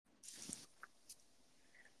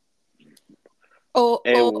Oh,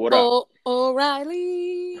 Hey, oh, what up? oh,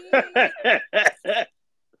 O'Reilly.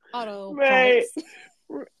 Auto Man,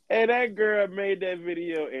 parts. and that girl made that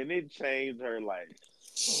video and it changed her life.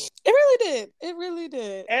 It really did. It really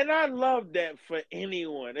did. And I love that for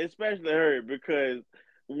anyone, especially her, because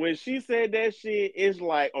when she said that shit, it's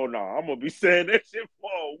like, oh no, I'm gonna be saying that shit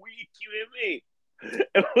for a week, you and me.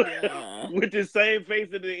 Yeah. With the same face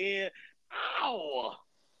at the end. Ow!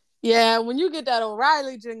 Yeah, when you get that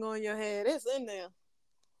O'Reilly jingle in your head, it's in there.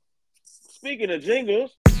 Speaking of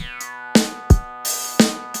jingles,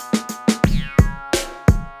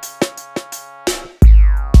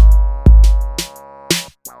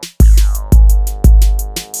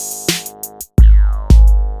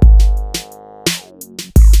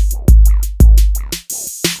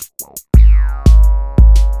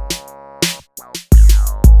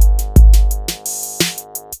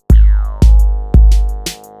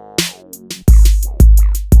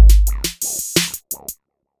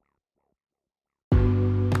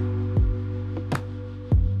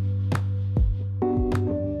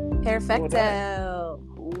 well damn. Perfecto.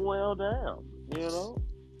 Well damn, you know?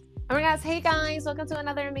 Oh my gosh, hey guys, welcome to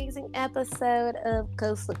another amazing episode of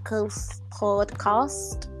Coast to Coast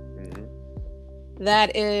Podcast. Mm-hmm.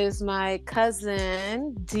 That is my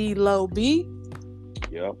cousin D Lo B.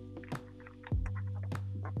 Yep.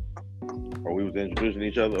 Or we was introducing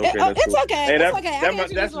each other. Okay, that's It's cool. okay. Hey, It's okay. I can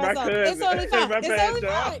that's introduce my myself. cousin. It's totally fine. My It's bad, totally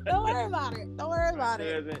dog. fine. Don't worry about it. Don't worry My about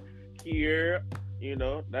it. cousin Kier. You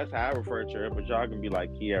know, that's how I refer to her. But y'all can be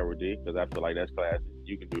like Kiara D, because I feel like that's classy.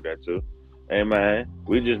 You can do that too. Hey man,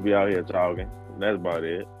 we just be out here talking. That's about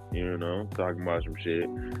it. You know, talking about some shit.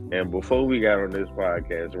 And before we got on this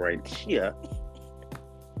podcast right here,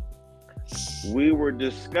 we were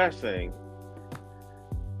discussing.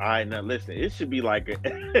 All right, now listen. It should be like a,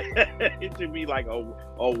 it should be like a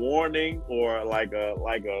warning or like a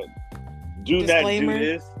do Disclaimer. not do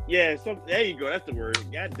this. Yeah, so there you go. That's the word.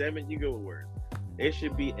 God damn it, you go with words. It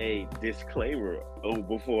should be a disclaimer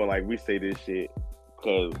before like we say this shit,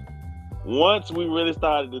 because once we really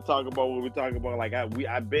started to talk about what we're talking about, like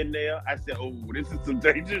I've been there. I said, oh, this is some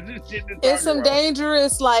dangerous shit to talk It's some about.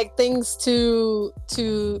 dangerous like things to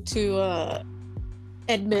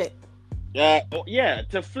admit. Yeah,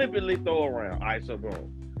 to flippantly throw around. All right, so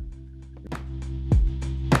boom.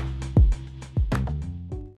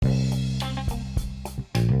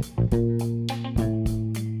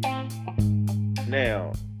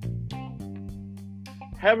 Now,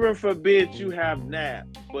 heaven forbid you have not,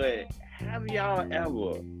 but have y'all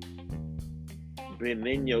ever been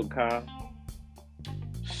in your car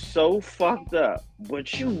so fucked up,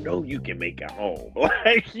 but you know you can make it home?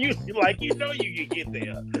 You know you can get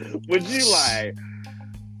there, but you like,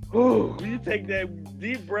 oh, you take that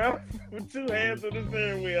deep breath with two hands on the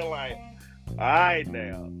steering wheel, like, all right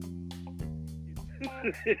now.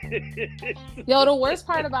 Yo, the worst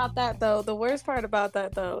part about that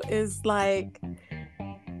though is like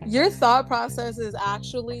your thought process is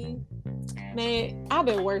actually, man, I've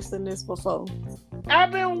been worse than this before.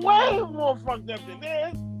 I've been way more fucked up than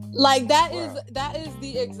this. Like that Wow. is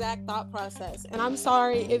the exact thought process. And I'm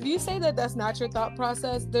sorry if you say that that's not your thought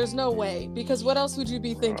process. There's no way, because what else would you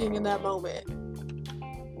be thinking in that moment?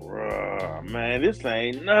 Bruh, man, this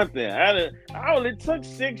ain't nothing. I only took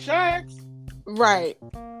 6 shots. Right.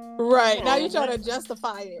 Now you're trying man. to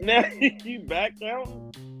justify it. Now you back out,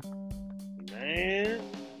 man.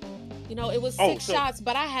 You know, it was 6 shots,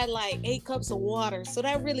 but I had like 8 cups of water, so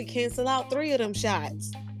that really canceled out 3 of them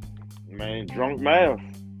shots. Man, drunk mouth.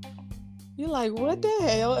 You're like, what the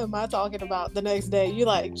hell am I talking about the next day? You're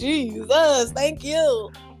like, Jesus, thank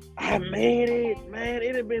you. I made it, man.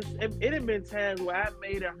 It had been times where I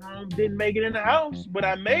made it home, didn't make it in the house, but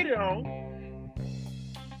I made it home.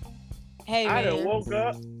 Hey, man. I done woke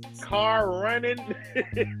up, car running.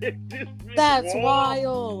 That's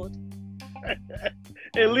wild.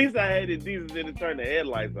 At least I had the decency to turn the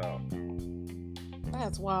headlights off.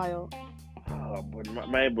 That's wild. Oh, but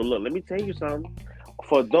look, let me tell you something.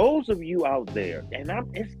 For those of you out there, and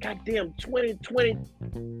it's goddamn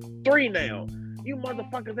 2023 now. You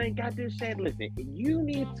motherfuckers ain't got this shit. Listen, you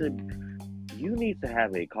need to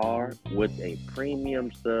have a car with a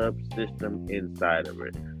premium sub system inside of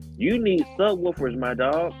it. You need subwoofers, my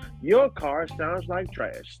dog. Your car sounds like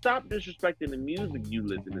trash. Stop disrespecting the music you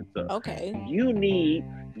listening to. Okay. You need,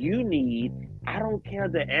 I don't care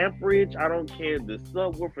the amperage, I don't care the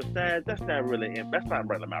subwoofer size. That's not really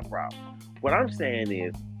my problem. What I'm saying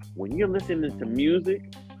is, when you're listening to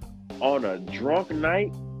music on a drunk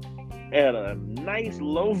night at a nice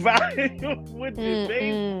low volume with your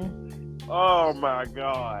bass, oh my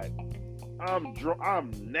God,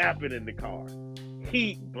 I'm napping in the car.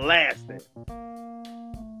 Heat blasting.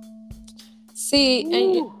 See,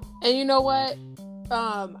 and you know what?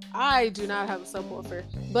 I do not have a subwoofer,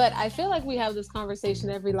 but I feel like we have this conversation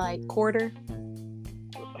every like quarter.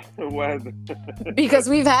 Because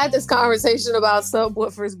we've had this conversation about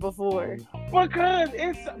subwoofers before.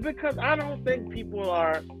 Because I don't think people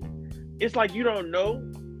are. It's like you don't know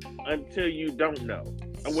until you don't know.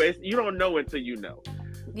 You don't know until you know.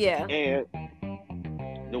 Yeah. And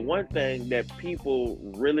the one thing that people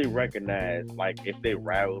really recognize, like if they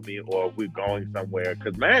ride with me or if we're going somewhere,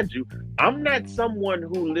 because mind you, I'm not someone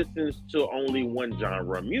who listens to only one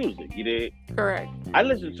genre of music. You did? Correct. I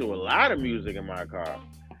listen to a lot of music in my car.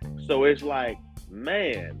 So it's like,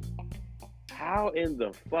 man, how in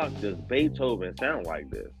the fuck does Beethoven sound like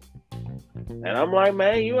this? And I'm like,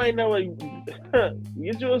 man, you ain't know what.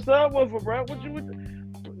 Get you a subwoofer, bro. What you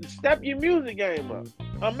step your music game up?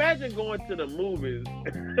 Imagine going to the movies.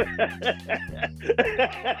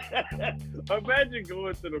 Imagine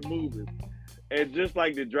going to the movies, and just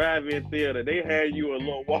like the drive-in theater, they had you a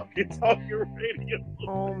little walkie-talkie radio.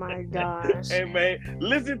 Oh my gosh! Hey man,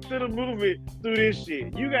 listen to the movie through this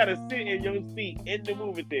shit. You gotta sit in your seat in the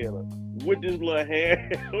movie theater with this little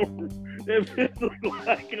hand. That shit look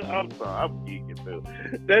like I'm sorry, I'm geeking too.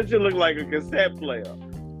 That shit look like a cassette player.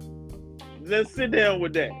 Just sit down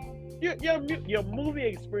with that. Your movie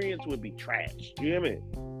experience would be trash. You hear me?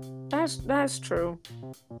 That's true.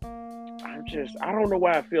 I don't know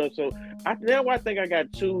why I feel so. Now I think I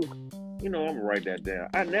got two. I'm gonna write that down.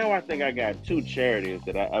 Now I think I got two charities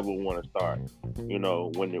that I ever want to start.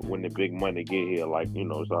 When the big money get here, like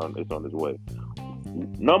it's on its way.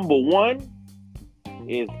 Number one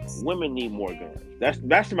is women need more guns.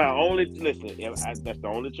 That's my only that's the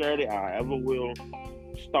only charity I ever will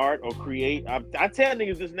start or create. I tell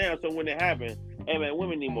niggas this now, so when it happens, hey man,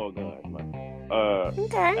 women need more guns, man.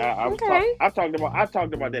 Okay. I talked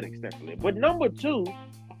about that extensively. But number two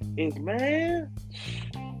is, man,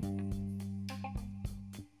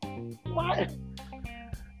 why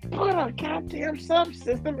put a goddamn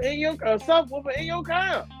subsystem in your subwoofer in your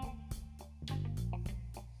car?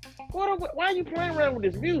 Why are you playing around with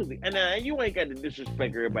this music? And now you ain't got to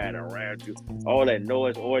disrespect everybody around you. All that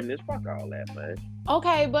noise ordinance, fuck all that, man.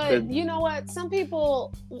 Okay, but you know what?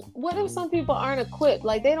 What if some people aren't equipped?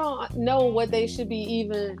 Like they don't know what they should be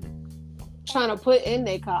even trying to put in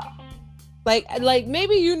their car. Like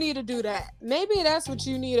maybe you need to do that. Maybe that's what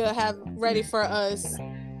you need to have ready for us.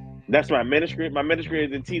 That's my ministry. My ministry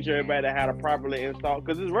is to teach everybody how to properly install,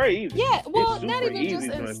 because it's very easy. Yeah, well, not even just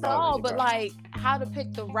install, but like how to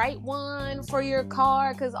pick the right one for your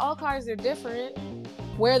car, because all cars are different.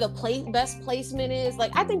 Where the best placement is.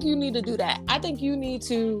 Like, I think you need to do that. I think you need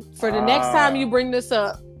to, for the next time you bring this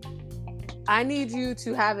up, I need you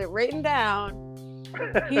to have it written down.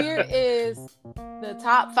 Here is the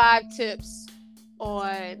top 5 tips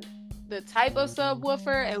on the type of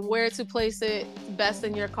subwoofer and where to place it best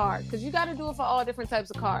in your car, because you got to do it for all different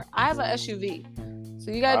types of car. I have an SUV,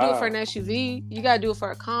 so you got to do it for an SUV. You got to do it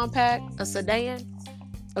for a compact, a sedan,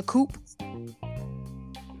 a coupe.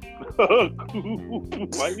 Why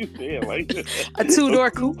you saying like that? A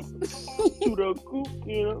 2-door coupe. 2-door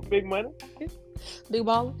coupe, big money. Big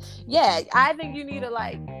baller. Yeah, I think you need to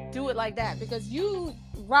like do it like that, because you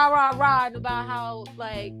rah about how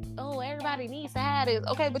like, oh, everybody needs to have this.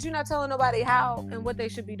 Okay, but you're not telling nobody how and what they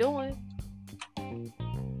should be doing.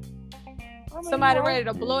 Somebody ready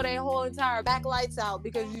to blow their whole entire back lights out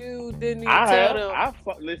because you didn't even tell them. I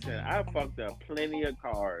fucked up plenty of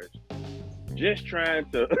cars just trying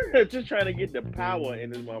to get the power in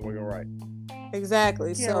this motherfucker right.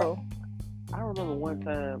 Exactly. Yeah, so I remember one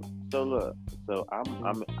time. So look,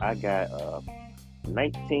 I got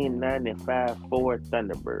 1995 Ford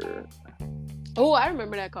Thunderbird. Oh, I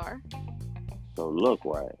remember that car. So look,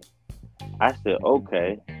 right. I said,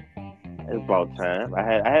 okay, it's about time. I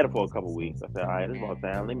had it for a couple weeks. I said, all right, it's about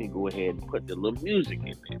time. Let me go ahead and put the little music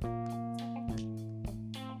in there.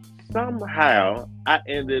 Somehow, I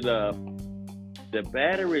ended up, the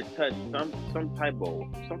battery touched some type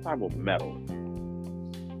of metal.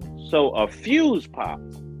 So a fuse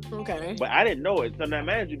popped. Okay. But I didn't know it. So now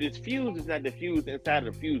imagine this fuse is not the fuse inside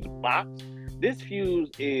of the fuse box. This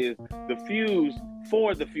fuse is the fuse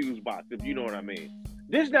for the fuse box, if you know what I mean.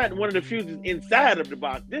 This is not one of the fuses inside of the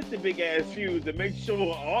box. This is the big ass fuse that makes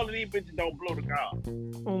sure all of these bitches don't blow the car.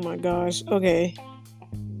 Oh my gosh. Okay.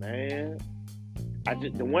 Man.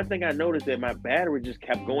 The one thing I noticed that my battery just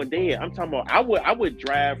kept going dead. I'm talking about I would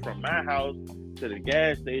drive from my house to the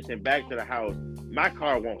gas station back to the house. My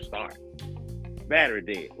car won't start. Battery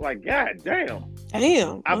dead. Like, god damn.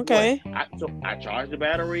 Damn. Okay. So I charge the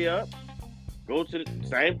battery up. Go to the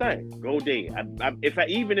same thing. Go dead.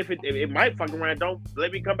 Even if it might fuck around, don't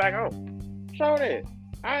let me come back home. show that.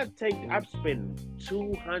 I've spent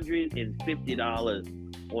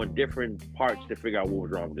 $250 on different parts to figure out what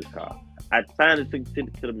was wrong with this car. I finally took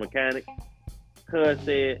it to the mechanic. Cuz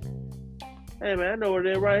said, "Hey man, I know what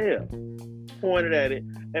it is right here." Pointed at it.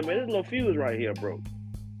 "Hey man, this little fuse right here broke."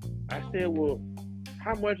 I said, "Well,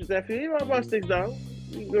 how much is that fuse?" "About $6.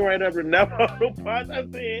 You can go right up and knock all the parts." I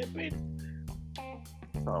said, "Bitch,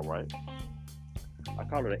 it's all right." I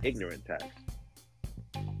call it an ignorant tax.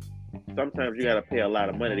 Sometimes you gotta pay a lot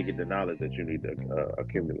of money to get the knowledge that you need to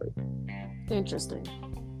accumulate. Interesting.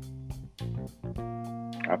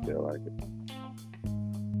 I feel like it.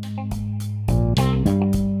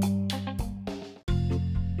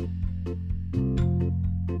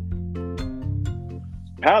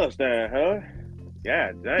 Palestine, huh?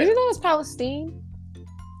 Yeah, damn. Did you know it's Palestine?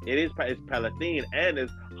 It's Palestine and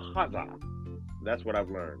it's Gaza. That's what I've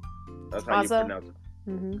learned. That's how Gaza? you pronounce it.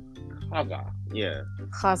 Mm-hmm. Gaza. Yeah.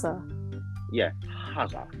 Gaza. Yeah.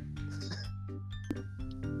 Gaza.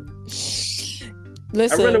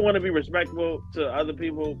 Listen. I really want to be respectful to other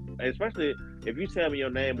people, especially if you tell me your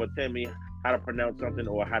name or tell me how to pronounce something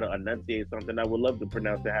or how to enunciate something. I would love to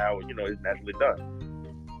pronounce it how it's naturally done.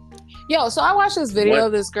 Yo, so I watched this video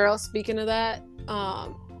of this girl. Speaking of that, I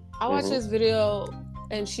watched this video,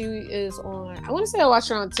 and she is on. I want to say I watched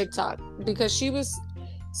her on TikTok because she was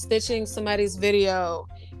stitching somebody's video,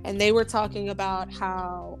 and they were talking about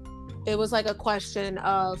how it was like a question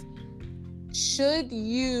of, should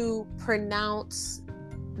you pronounce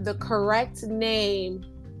the correct name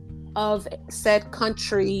of said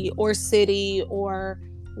country or city or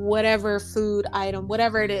whatever food item,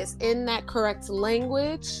 whatever it is, in that correct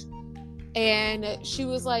language? And she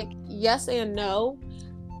was like, yes and no.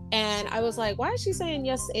 And I was like, why is she saying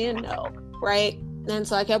yes and no? Right? And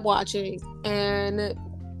so I kept watching, and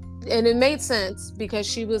it made sense because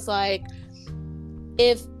she was like,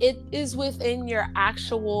 if it is within your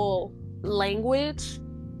actual language,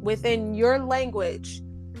 within your language,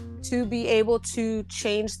 to be able to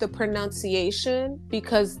change the pronunciation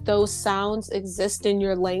because those sounds exist in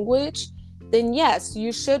your language, then yes,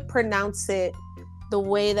 you should pronounce it the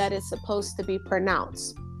way that it's supposed to be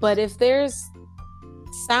pronounced. But if there's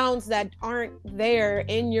sounds that aren't there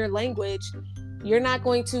in your language, you're not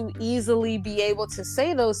going to easily be able to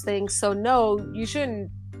say those things. So no, you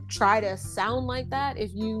shouldn't try to sound like that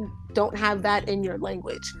if you don't have that in your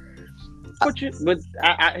language. But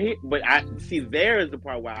I see, there is the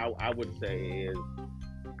part where I would say is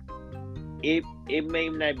it may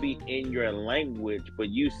not be in your language, but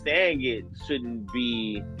you saying it shouldn't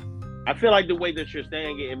be. I feel like the way that you're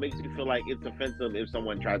saying it makes you feel like it's offensive if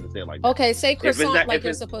someone tries to say it like that. Okay, say croissant like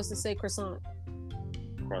you're supposed to say croissant.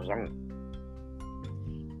 Croissant.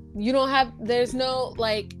 You don't have. There's no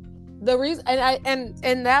like the reason,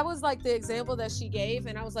 and that was like the example that she gave,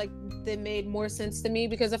 and I was like, that made more sense to me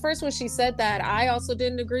because at first when she said that, I also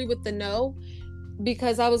didn't agree with the no,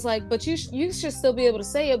 because I was like, but you should still be able to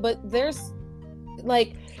say it. But there's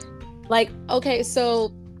like okay,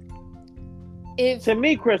 so if to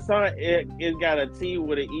me croissant it got a T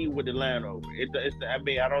with an E with the line over it. I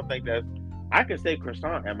mean, I don't think that's. I can say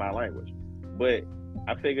croissant in my language, but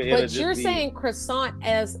I figure. But you're saying croissant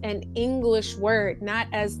as an English word, not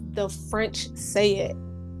as the French say it.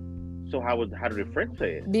 So how do the French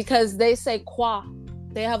say it? Because they say quoi.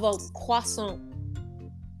 They have a croissant.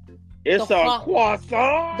 It's a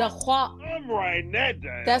croissant? The quoi. I'm writing that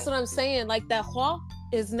down. That's what I'm saying. Like, that quoi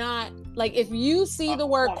is not... Like, if you see the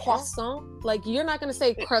word croissant, like, you're not going to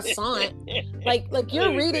say croissant. like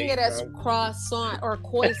you're reading it as croissant or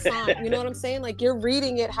croissant. You know what I'm saying? Like, you're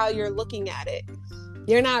reading it how you're looking at it.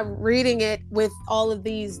 You're not reading it with all of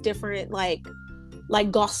these different, like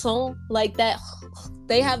garçon, like that...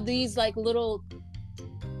 They have these like little.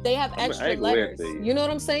 They have extra letters. You know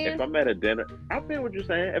what I'm saying? If I'm at a dinner, I feel what you're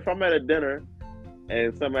saying. If I'm at a dinner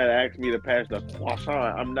and somebody asks me to pass the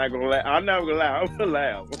croissant, I'm not gonna laugh. I'm gonna laugh. I'm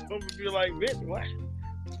gonna be like, bitch, what?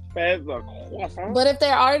 Pass the croissant? But if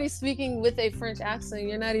they're already speaking with a French accent,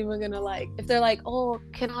 you're not even gonna like. If they're like, oh,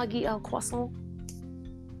 can I get a croissant?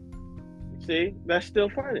 See, that's still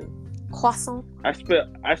funny. Croissant. I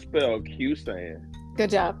spell Q saying. Good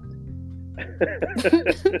job. I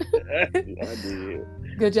did.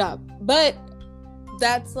 Good job. But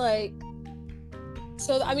that's like,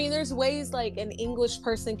 so I mean, there's ways like an English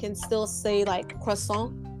person can still say like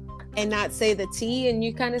croissant and not say the T, and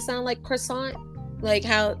you kind of sound like croissant, like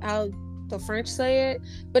how the French say it,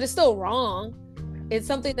 but it's still wrong. It's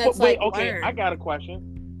something that's okay, learned. I got a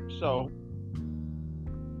question. So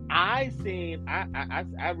I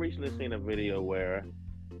recently seen a video where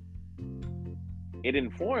it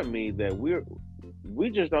informed me that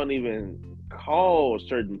we just don't even call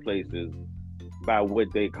certain places by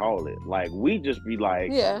what they call it. Like we just be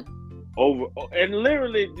like Yeah. over, and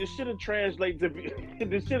literally this should have translated to be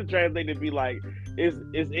this should have translated to be like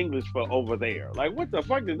is English for over there. Like what the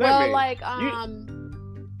fuck does that Well, mean? like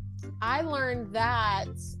I learned that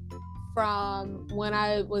from when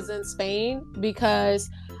I was in Spain because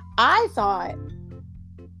I thought,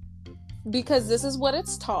 because this is what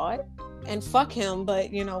it's taught, and fuck him,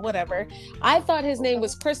 but you know, whatever. I thought his name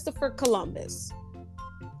was Christopher Columbus.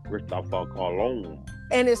 Christopher Colon.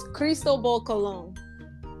 And it's Cristobal Colon.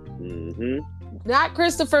 Mm-hmm. Not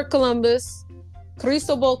Christopher Columbus,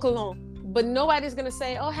 Cristobal Colon. But nobody's gonna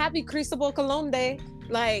say, "Oh, happy Cristobal Colon Day."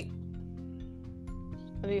 Like,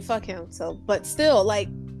 I mean, fuck him. So, but still, like,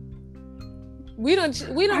 we done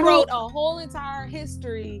wrote a whole entire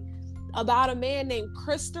history about a man named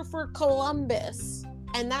Christopher Columbus,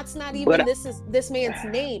 and that's not even this man's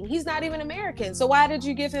name. He's not even American. So why did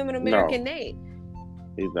you give him an American name?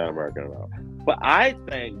 He's not American at all. But I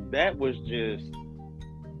think that was just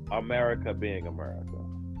America being America.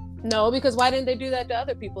 No, because why didn't they do that to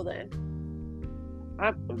other people then?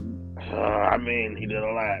 I mean, he did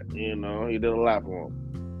a lot. You know, he did a lot for him.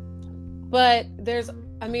 But there's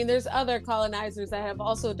other colonizers that have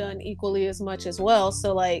also done equally as much as well.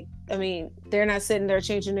 So, like, I mean, they're not sitting there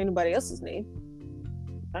changing anybody else's name.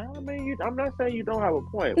 I mean, I'm not saying you don't have a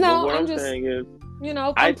point. No, but what I'm just saying is, you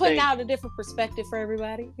know, I'm putting out a different perspective for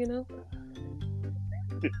everybody. You know,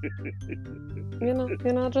 you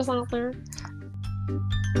know, just out there.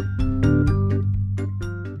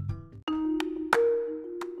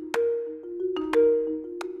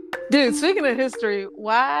 Dude, speaking of history,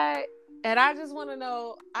 why? And I just want to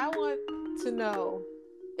know. I want to know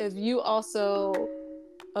if you also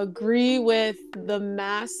agree with the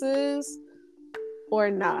masses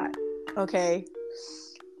or not. Okay.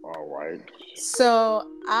 all right. So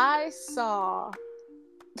I saw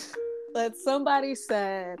that somebody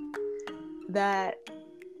said that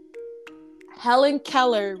Helen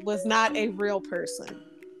Keller was not a real person.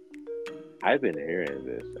 I've been hearing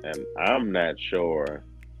this, and I'm not sure.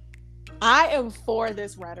 I am for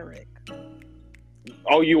this rhetoric.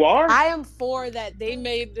 Oh, you are? I am for that they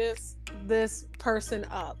made this person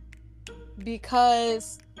up,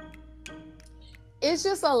 because it's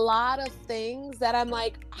just a lot of things that I'm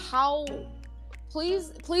like, how?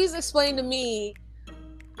 Please explain to me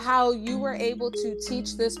how you were able to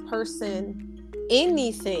teach this person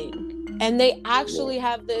anything, and they actually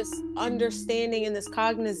have this understanding and this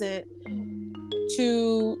cognizant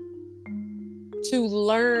to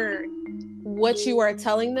learn what you are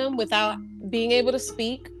telling them without being able to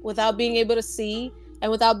speak, without being able to see,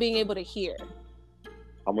 and without being able to hear.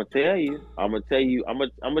 I'm gonna tell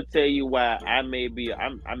you why I may be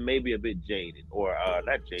a bit jaded, or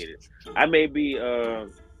not jaded. I may be I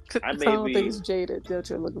don't think it's jaded that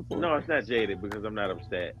you're looking for. No, it's not jaded, because I'm not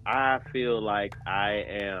upset. I feel like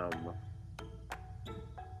I'm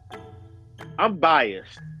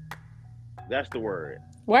biased. That's the word.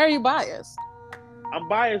 Why are you biased? I'm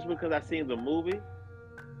biased because I seen the movie.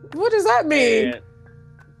 What does that mean?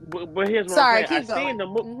 But here's what I'm saying. I seen the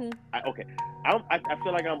movie. Okay. I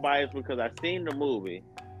feel like I'm biased because I seen the movie,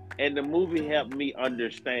 and the movie helped me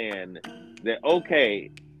understand that,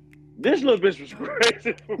 okay, this little bitch was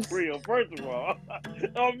crazy for real. First of all,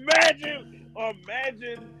 imagine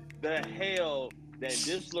the hell that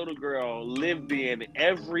this little girl lived in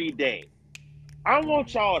every day. I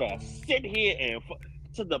want y'all to sit here and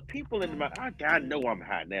to the people in my. I know I'm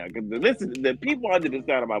hot now, because listen, the people under the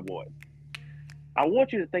sound of my voice. I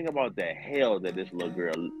want you to think about the hell that this little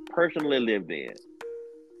girl personally lived in,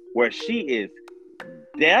 where she is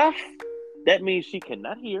deaf. That means she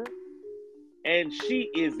cannot hear, and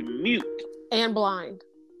she is mute and blind.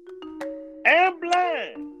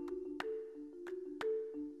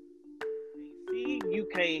 See, you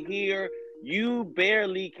can't hear. You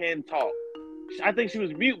barely can talk. I think she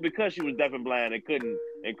was mute because she was deaf and blind and couldn't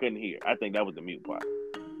hear. I think that was the mute part.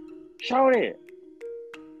 Show that.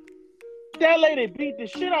 That lady beat the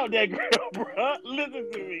shit out of that girl, bro. Listen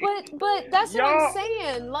to me. But that's what I'm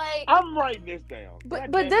saying. Like, I'm writing this down.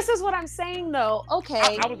 But this is what I'm saying, though.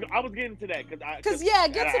 Okay. I was getting to that because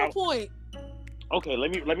get to the point. Okay, let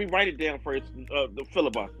me write it down first. The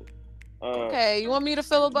filibuster. Okay, you want me to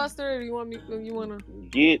filibuster, or you want to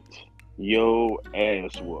get your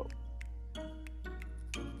ass whooped?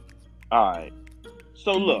 All right.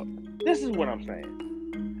 So look, this is what I'm saying.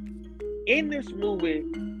 In this movie,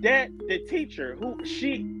 that the teacher who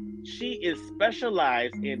she is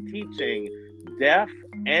specialized in teaching deaf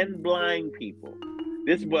and blind people.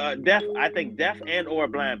 This deaf and or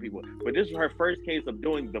blind people. But this is her first case of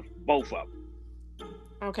doing both of them.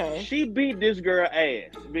 Okay. She beat this girl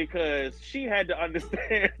ass because she had to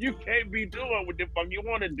understand you can't be doing what the fuck you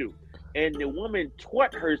want to do. And the woman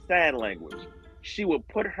taught her sign language. She would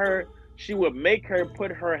make her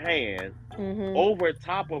put her hand over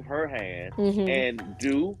top of her hand and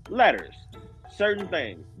do letters, certain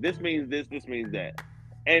things. This means this means that.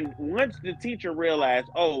 And once the teacher realized,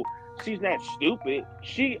 oh, she's not stupid,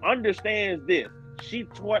 she understands this. She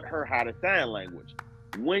taught her how to sign language.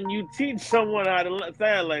 When you teach someone how to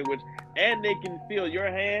sign language and they can feel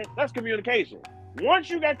your hand, that's communication. Once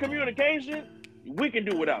you got communication, we can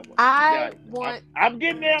do whatever. I'm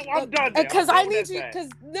getting there. I'm done there. Because I need you. Because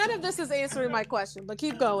none of this is answering my question. But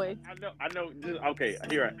keep going. I know. Okay,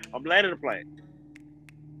 here I'm landing the plane.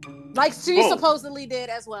 Like she supposedly did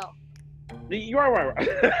as well. You are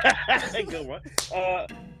right. Good one.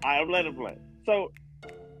 I'm landing the plane. So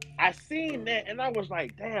I seen that and I was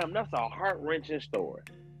like, damn, that's a heart-wrenching story.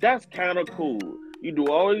 That's kind of cool. You do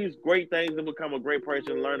all these great things to become a great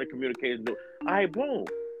person, learn to communicate. All right, boom.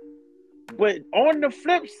 But on the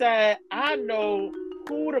flip side, I know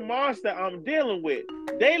who the monster I'm dealing with.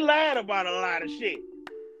 They lied about a lot of shit.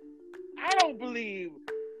 I don't believe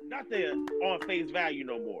nothing on face value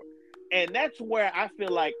no more. And that's where I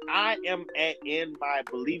feel like I am in my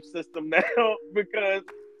belief system now, because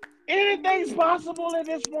anything's possible at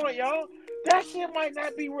this point, y'all. That shit might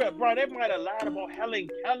not be real, bro. They might have lied about Helen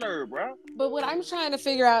Keller, bro. But what I'm trying to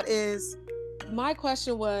figure out is, my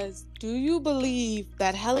question was, do you believe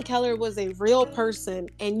that Helen Keller was a real person?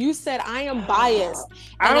 And you said, I am biased.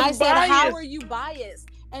 And I said, how are you biased?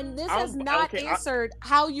 And this has not answered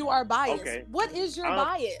how you are biased. Okay. What is your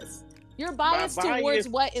bias? You're biased towards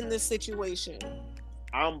what in this situation?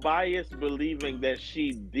 I'm biased believing that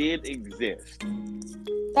she did exist.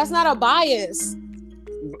 That's not a bias.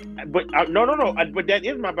 But no. But that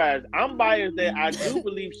is my bias. I'm biased that I do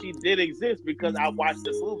believe she did exist because I watched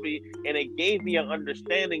the movie and it gave me an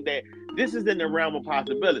understanding that this is in the realm of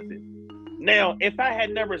possibilities. Now, if I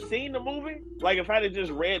had never seen the movie, like if I had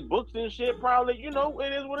just read books and shit, probably, it is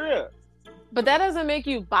what it is. But that doesn't make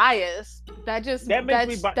you biased. That's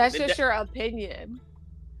just your opinion.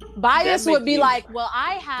 Bias would be like, well,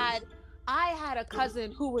 I had a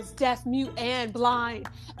cousin who was deaf, mute, and blind,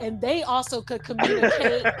 and they also could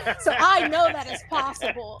communicate. So I know that it's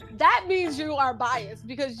possible. That means you are biased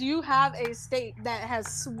because you have a state that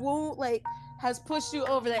has has pushed you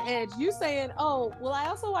over the edge. You saying, oh, well, I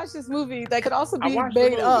also watched this movie that could also be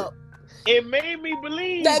made up. It made me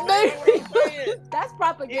believe. That's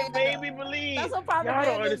propaganda. It made me believe. That's what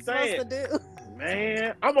propaganda is supposed to do.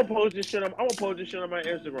 Man, I'm gonna post this shit on my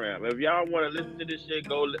Instagram. If y'all want to listen to this shit,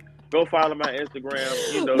 go follow my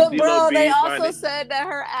Instagram. But bro, they also said that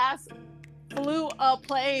her ass flew a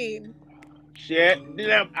plane. Shit,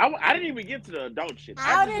 I didn't even get to the adult shit.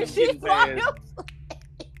 How did she fly a plane?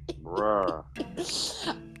 Bruh.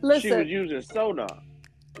 Listen, she was using sonar.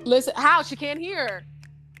 Listen, how? She can't hear.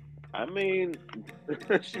 I mean,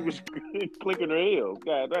 she was clicking her heels.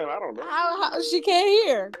 God damn, I don't know. How she can't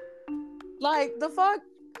hear? Like, the fuck?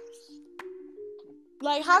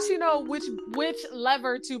 Like, how she know which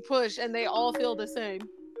lever to push and they all feel the same?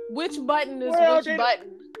 Which button is which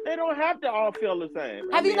button? They don't have to all feel the same.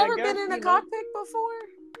 Have you never been in a cockpit before?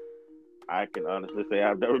 I can honestly say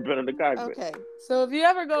I've never been in a cockpit. Okay, so if you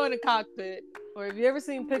ever go in a cockpit, or if you ever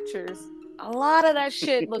seen pictures, a lot of that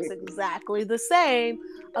shit looks exactly the same,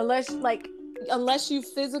 unless you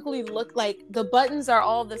physically look like the buttons are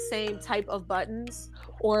all the same type of buttons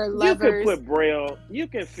or levers. You can put braille. You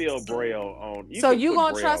can feel braille on. So you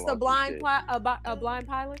gonna trust a blind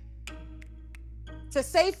pilot to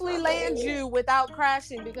safely land you without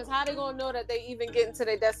crashing? Because how they gonna know that they even get into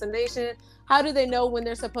their destination? How do they know when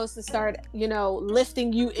they're supposed to start,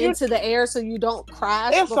 lifting you into the air so you don't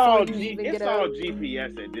crash? It's all GPS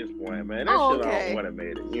at this point, man. That shit all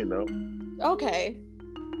automated, Okay.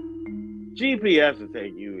 GPS will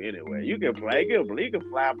take you anywhere. You can fly a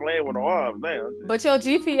plane with the arms down. But your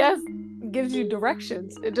GPS gives you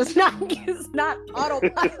directions. It's not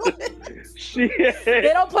autopilot.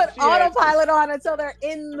 They don't put autopilot on until they're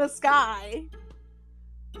in the sky.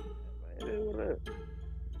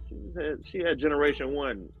 She had generation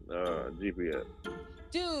 1 GPS.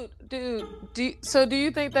 Dude. So do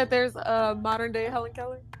you think that there's a modern day Helen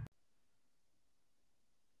Keller?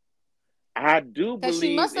 I do believe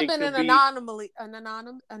she must have been an anonymous.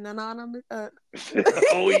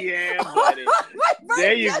 Oh yeah, buddy.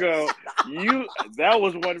 There you go. That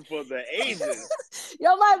was one for the ages.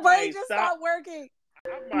 Yo, my brain just stopped working.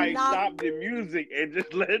 I might stop the music and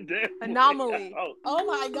just let that anomaly. Oh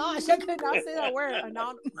my gosh, I could not say that word.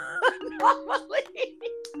 Anomaly.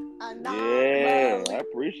 Yeah, I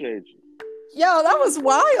appreciate you. Yo, that was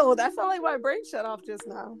wild. I felt like my brain shut off just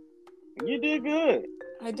now. You did good.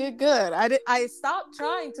 I did good. I stopped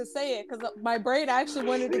trying to say it because my brain actually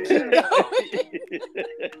wanted to keep going.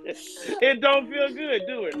 It don't feel good,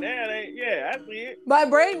 do it? Yeah, I see it. My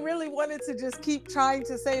brain really wanted to just keep trying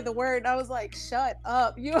to say the word. I was like, "Shut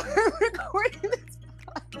up! You are recording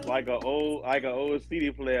this." Like an old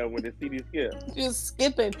CD player when the CD skips. Just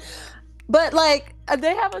skipping. But like,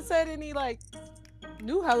 they haven't said any like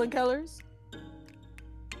new Helen Kellers.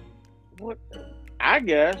 What? I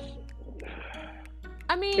guess.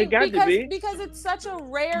 I mean, It got to be. because it's such a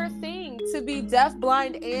rare thing to be deaf,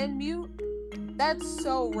 blind, and mute. That's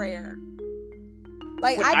so rare.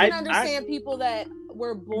 Like, I can understand people that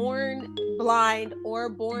were born blind or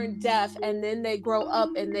born deaf, and then they grow up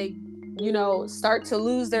and they, you know, start to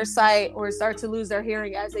lose their sight or start to lose their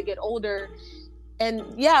hearing as they get older. And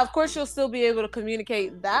yeah, of course, you'll still be able to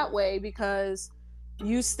communicate that way because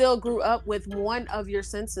you still grew up with one of your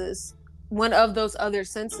senses, one of those other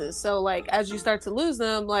senses. So like, as you start to lose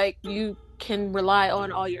them, like, you can rely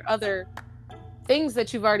on all your other things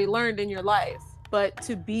that you've already learned in your life. But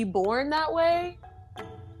to be born that way,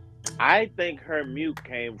 I think her mute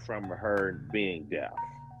came from her being deaf.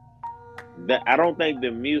 I don't think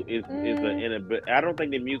the mute is I don't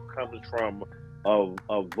think the mute comes from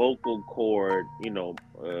a vocal cord,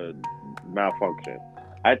 malfunction.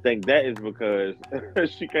 I think that is because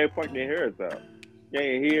she can't fucking hear herself. She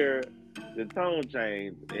can't hear the tone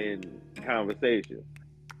change in conversation.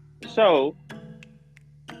 So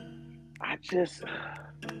I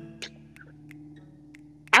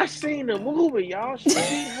seen the movie, y'all. She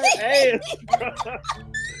beat her ass,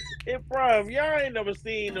 bro. If y'all ain't never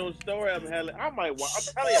seen no story of Helen, I'm telling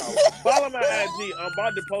y'all, follow my IG. I'm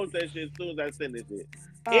about to post that shit as soon as I send this shit.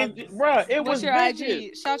 It was your vicious.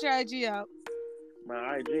 IG? Shout your IG out.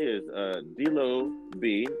 My IG is Dilo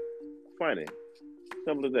B Funny.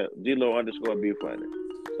 Simple as that. Dilo_B Funny.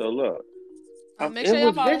 So look. Make sure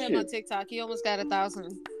y'all follow him on TikTok. He almost got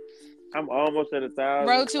 1,000. I'm almost at 1,000.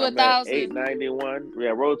 Road to 1,000. 891. Yeah,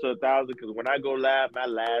 road to 1,000. Because when I go live, my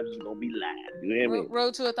live is gonna be live. You hear me?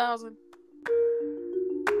 Road to 1,000.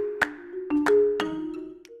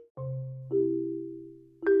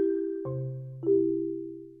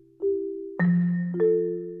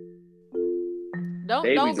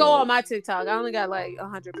 Don't go on my TikTok. I only got like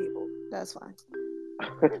 100 people. That's fine.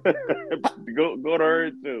 go to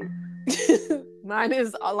her too. Mine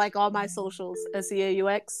is like all my socials.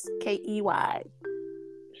 SEAUXKEY.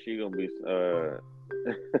 She gonna be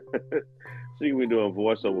she gonna be doing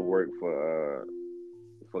voiceover work for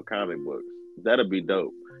comic books. That'll be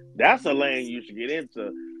dope. That's a lane you should get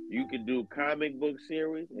into. You can do comic book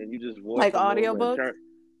series and you just voice like audiobook.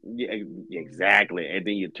 Yeah, exactly. And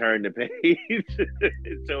then you turn the page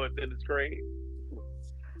and show it to the screen.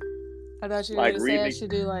 I thought you were going to say I should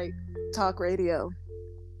do like talk radio.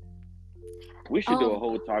 We should do a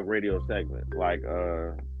whole talk radio segment. Like,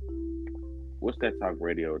 what's that talk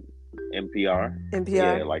radio? NPR?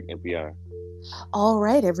 NPR? Yeah, like NPR. All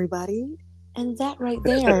right, everybody. And that right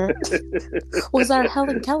there was our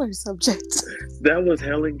Helen Keller subject. That was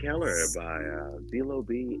Helen Keller by Dilo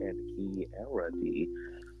B and Kiara D.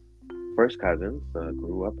 First cousins,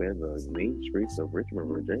 grew up in the mean streets of Richmond,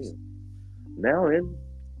 Virginia. Now in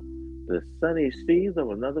the sunny seas of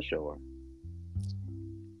another shore.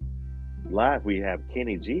 Live, we have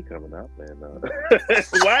Kenny G coming up. And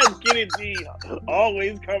why is Kenny G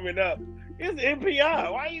always coming up? It's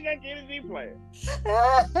NPR. Why you got Kenny G playing?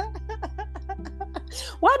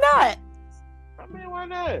 Why not? I mean, why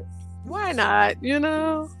not? Why not? You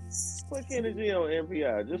know? Put Kenny G on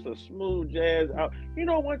NPR. Just a smooth jazz out. You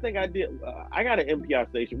know, one thing I did, I got an NPR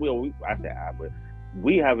station. But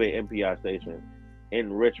we have an NPR station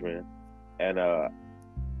in Richmond, and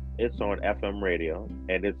it's on FM radio.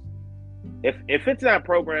 And it's if it's not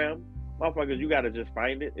programmed, motherfuckers, you gotta just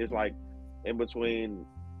find it. It's like in between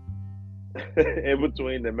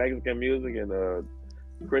the Mexican music and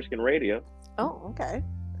Christian radio. Oh, okay.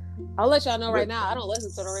 I'll let y'all know right now. I don't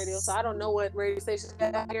listen to the radio, so I don't know what radio stations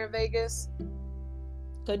out here in Vegas.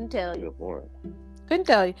 Couldn't tell you. Couldn't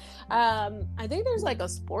tell you. I think there's like a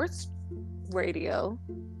sports radio.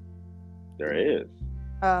 There is.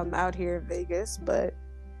 Out here in Vegas, but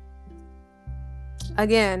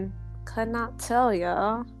again, could not tell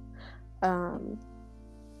y'all.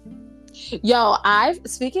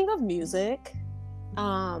 Speaking of music,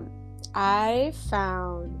 I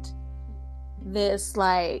found this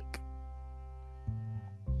like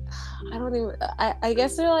I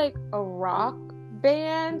guess they're like a rock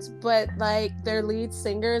band, but like their lead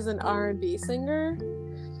singer is an R&B singer,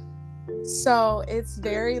 so it's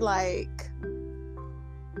very like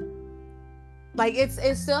Like it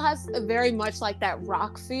still has very much like that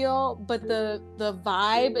rock feel, but the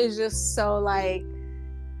vibe is just so like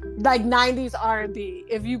 90s R&B.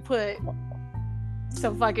 If you put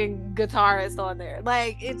some fucking guitarist on there,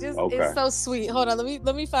 like it just it's so sweet. Hold on,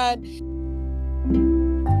 let me find.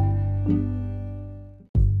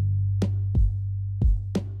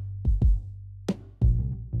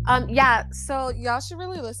 Yeah, so y'all should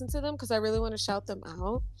really listen to them because I really want to shout them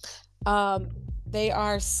out. They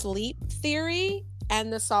are Sleep Theory,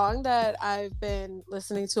 and the song that I've been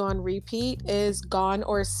listening to on repeat is Gone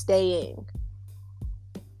or Staying.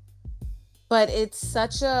 But it's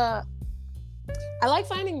such a... I like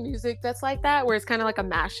finding music that's like that, where it's kind of like a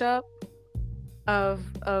mashup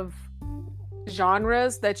of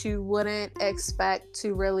genres that you wouldn't expect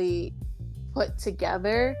to really put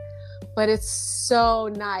together. But it's so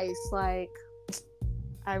nice. Like,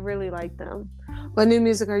 I really like them. What new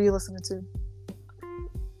music are you listening to?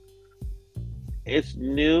 It's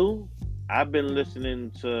new. I've been listening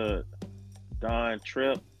to Don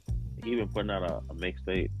Tripp. He been putting out a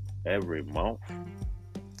mixtape every month.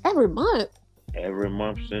 Every month? Every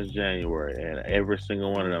month since January. And every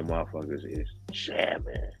single one of them motherfuckers is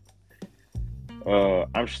jamming.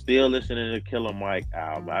 I'm still listening to Killer Mike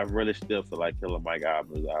album. I really still feel like Killer Mike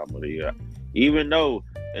album is album of the year. Even though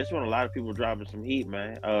it's when a lot of people dropping some heat,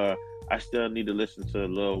 man. I still need to listen to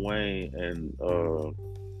Lil Wayne and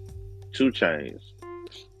 2 Chainz.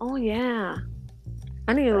 Oh yeah,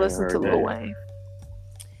 I need to listen to Lil Wayne.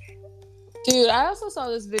 Dude, I also saw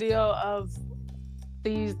this video of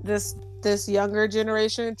this younger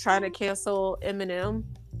generation trying to cancel Eminem.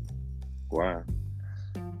 Why?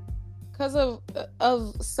 Because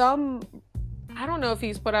of some, I don't know if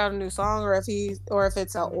he's put out a new song or if it's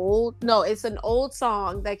it's an old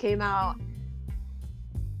song that came out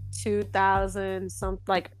 2000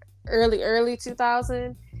 like early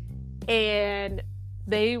 2000, and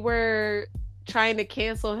they were trying to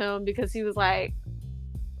cancel him because he was like,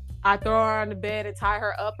 I throw her on the bed and tie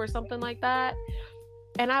her up or something like that.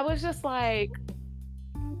 And I was just like,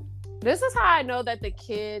 this is how I know that the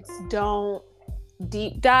kids don't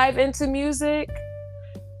deep dive into music,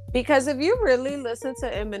 because if you really listen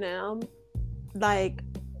to Eminem, like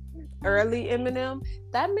early Eminem,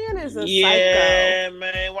 that man is a psycho. Yeah,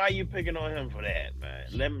 man, why you picking on him for that,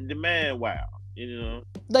 man? The man, wow, you know,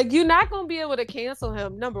 like you're not gonna be able to cancel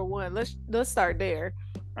him. Number one, let's start there.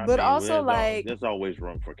 There's always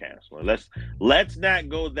room for canceling. Let's not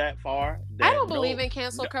go that far. I don't believe in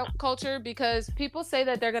cancel culture, because people say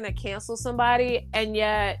that they're gonna cancel somebody, and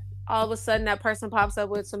yet all of a sudden that person pops up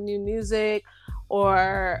with some new music,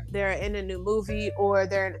 or they're in a new movie, or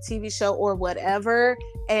they're in a TV show or whatever,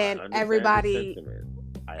 and everybody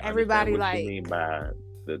like, you mean by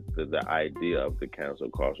the idea of the cancel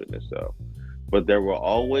culture itself. But there will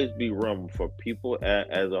always be room for people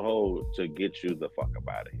as a whole to get you the fuck up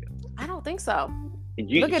out of here. I don't think so.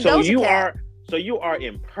 Look at Doja Cat. You are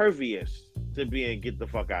impervious to being get the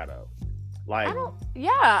fuck out of. Like,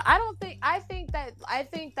 I think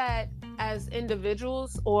that as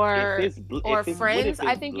individuals or friends,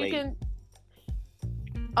 I think you can.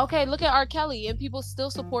 Okay, look at R. Kelly, and people still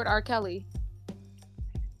support R. Kelly.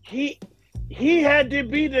 He had to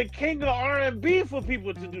be the king of R&B for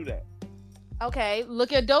people to do that. Okay,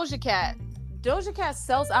 look at Doja Cat. Doja Cat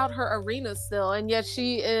sells out her arena still, and yet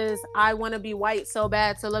she is, I want to be white so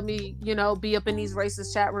bad, so let me, be up in these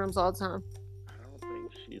racist chat rooms all the time. I don't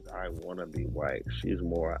think she's, I want to be white. She's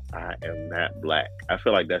more, I am not black. I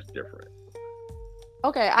feel like that's different.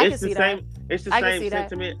 Okay, I can see that. It's the same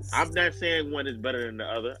sentiment. I'm not saying one is better than the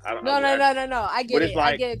other. No. I get it.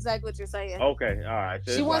 I get exactly what you're saying. Okay, all right.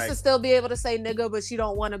 So she wants to still be able to say nigga, but she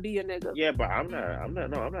don't want to be a nigga. Yeah, but I'm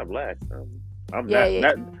not black. I'm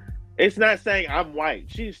not. It's not saying I'm white.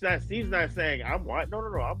 She's not saying I'm white. No,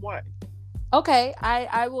 I'm white. Okay,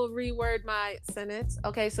 I will reword my sentence.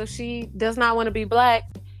 Okay, so she does not want to be black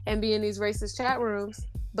and be in these racist chat rooms,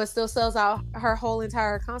 but still sells out her whole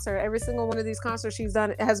entire concert. Every single one of these concerts she's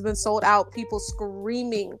done has been sold out. People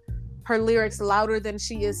screaming her lyrics louder than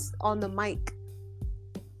she is on the mic.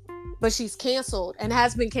 But she's canceled and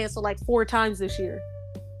has been canceled like 4 times this year.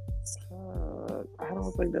 I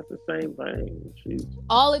don't think that's the same thing.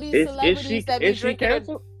 All of these celebrities that be drinking.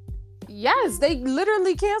 Canceled? Yes, they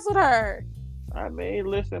literally canceled her. I mean,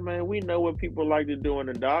 listen, man, we know what people like to do in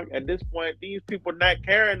the dark. At this point, these people not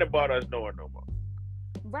caring about us knowing no more.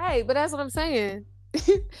 Right, but that's what I'm saying.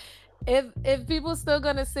 if people still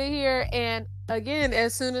gonna sit here and, again,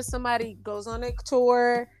 as soon as somebody goes on a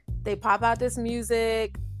tour, they pop out this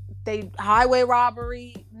music, they highway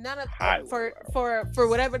robbery, for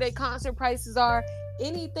whatever their concert prices are,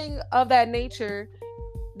 anything of that nature,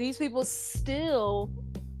 these people still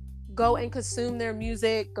go and consume their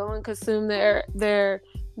music, go and consume their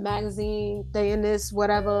magazine, they in this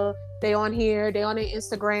whatever, they on here, they on their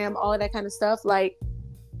Instagram, all of that kind of stuff. Like,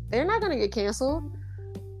 they're not gonna get canceled.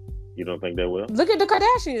 You don't think they will? Look at the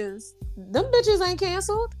Kardashians. Them bitches ain't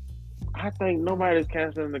canceled. I think nobody's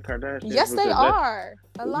canceling the Kardashians. Yes, they are.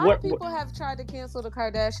 A lot of people have tried to cancel the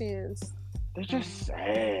Kardashians. They're just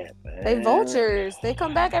sad, man. They vultures. They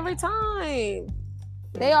come back every time.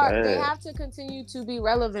 They are. They have to continue to be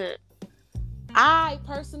relevant. I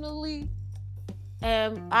personally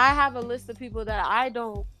I have a list of people that I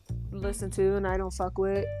don't listen to and I don't fuck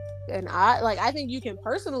with. And I think you can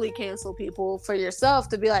personally cancel people for yourself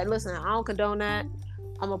to be like, listen, I don't condone that.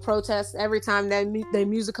 I'm gonna protest every time that their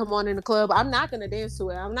music come on in the club. I'm not gonna dance to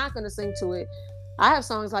it. I'm not gonna sing to it. I have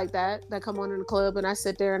songs like that come on in the club, and I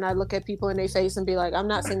sit there and I look at people in their face and be like, I'm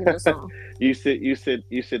not singing this song. You sit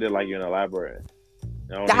there like you're in a library.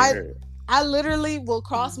 I literally will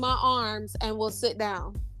cross my arms and will sit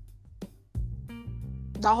down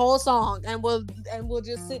the whole song, and we'll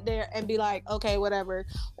just sit there and be like, okay, whatever,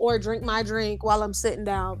 or drink my drink while I'm sitting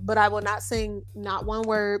down. But I will not sing not one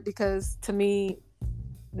word, because to me,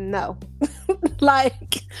 no.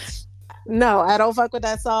 Like, no, I don't fuck with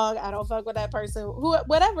that song. I don't fuck with that person.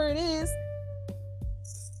 Whatever it is,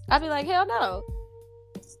 I'd be like, hell no.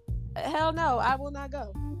 Hell no, I will not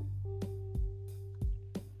go.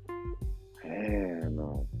 Man,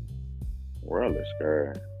 no. World is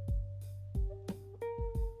scary.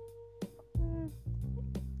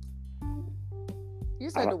 You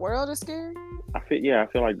said the world is scary? I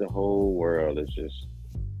feel like the whole world is just,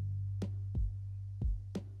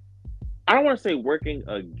 I don't want to say working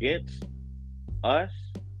against us,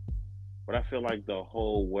 but I feel like the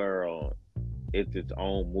whole world is its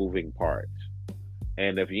own moving parts.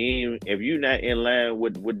 And if you're not in line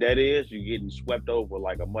with what that is, you're getting swept over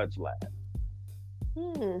like a mudslide.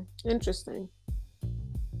 Interesting.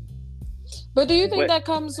 But do you think that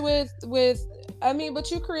comes with I mean, but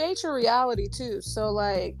you create your reality too. So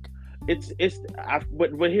like,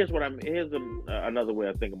 but here's another way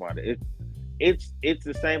of thinking about it. It's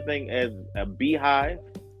the same thing as a beehive,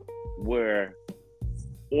 or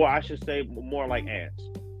I should say more like ants.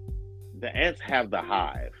 The ants have the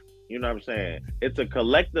hive. You know what I'm saying? It's a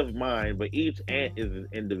collective mind, but each ant is an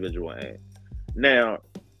individual ant. Now,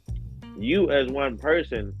 you as one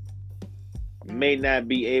person may not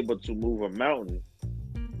be able to move a mountain,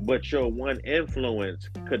 but your one influence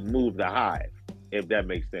could move the hive, if that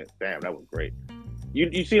makes sense. Damn, that was great.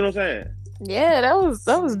 You see what I'm saying? Yeah, that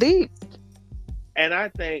was deep. And I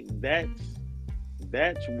think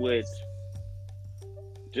that's what,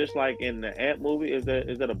 just like in the ant movie, is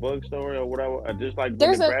that a bug story or whatever? Or just like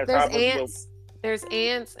there's ants. There's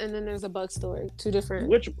ants, and then there's a bug story. Two different.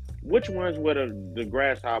 Which ones were the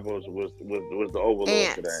grasshoppers was the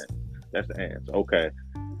overlord to that? That's the ants. Okay.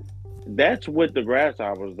 That's what the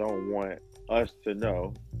grasshoppers don't want us to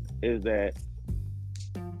know, is that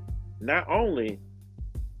not only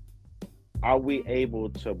are we able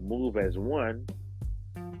to move as one,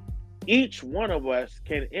 each one of us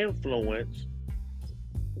can influence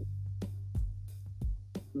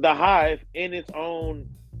the hive in its own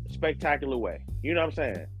spectacular way. You know what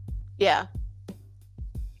I'm saying? Yeah.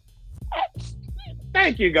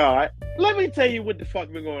 Thank you, God. Let me tell you what the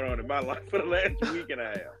fuck been going on in my life for the last week and a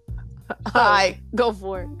half. All right, go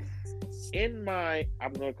for it. In my,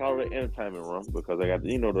 I'm gonna call it an entertainment room, because I got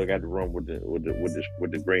the room with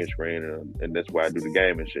the green screen, and that's why I do the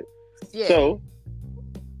game and shit. Yeah. So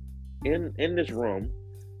in this room,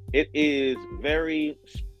 it is very,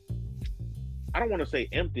 I don't want to say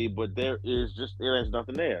empty, but there's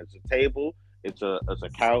nothing there. It's a table, it's a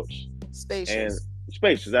couch, spacious.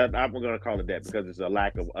 I'm gonna call it that because it's a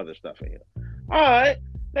lack of other stuff in here. All right.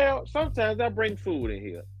 Now sometimes I bring food in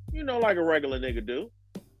here, like a regular nigga do.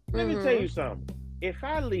 Let me tell you something. If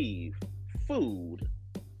I leave food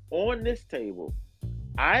on this table,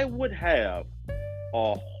 I would have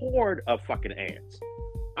a horde of fucking ants.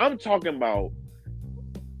 I'm talking about,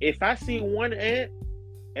 if I see one ant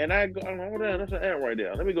and I go, hold on, that's an ant right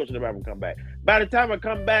there. Let me go to the bathroom and come back. By the time I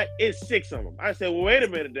come back, it's 6 of them. I said, well, wait a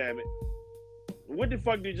minute, damn it. What the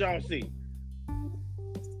fuck did y'all see?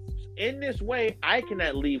 In this way, I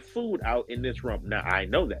cannot leave food out in this room. Now, I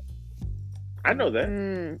know that.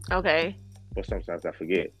 Okay. But sometimes I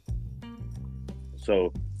forget.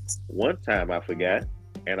 So, one time I forgot,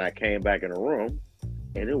 and I came back in the room,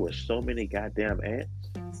 and there was so many goddamn ants.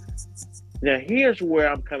 Now, here's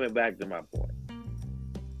where I'm coming back to my point.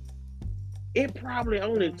 It probably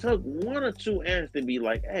only took 1 or 2 ants to be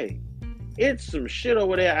like, hey, it's some shit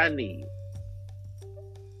over there I need.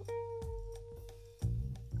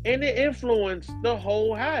 and it influenced the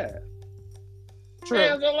whole hive. True.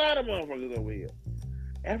 There's a lot of motherfuckers over here.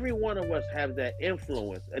 Every one of us have that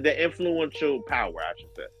influence, the influential power, I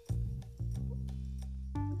should say.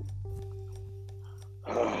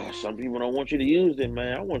 Some people don't want you to use it,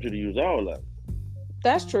 man. I want you to use all of it.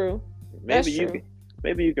 That's true. Maybe you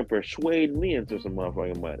can persuade me into some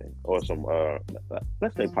motherfucking money or some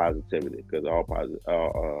let's say positivity, because all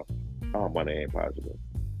money ain't positive.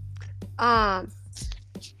 I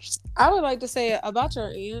would like to say about your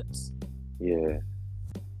ants. Yeah.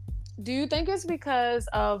 Do you think it's because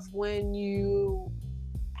of when you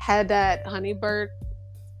had that hummingbird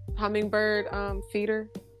feeder?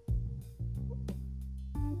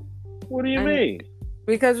 What do you mean?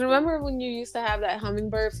 Because remember when you used to have that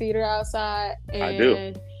hummingbird feeder outside, and I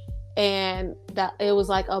do. And that it was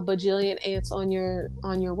like a bajillion ants on your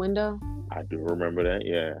window? I do remember that.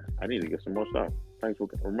 Yeah, I need to get some more stuff. Thanks for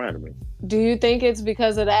reminding me. Do you think it's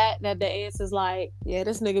because of that the ants is like, yeah,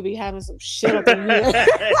 this nigga be having some shit up in here?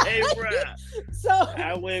 Hey, bro. So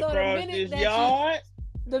I went across this yard.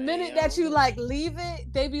 The minute that you like leave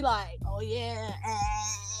it, they be like, oh yeah.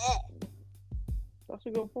 That's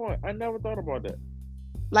a good point. I never thought about that.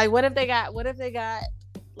 Like, what if they got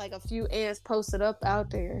like a few ants posted up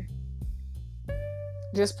out there,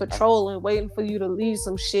 just patrolling, waiting for you to leave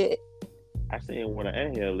some shit? I seen when an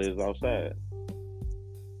anthill lives outside.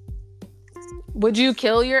 Would you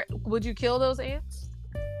kill those ants?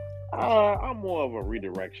 I'm more of a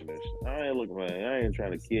redirectionist. I ain't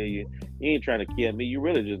trying to kill you. You ain't trying to kill me. You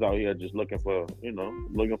really just out here just looking for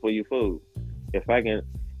your food. If I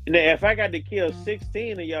got to kill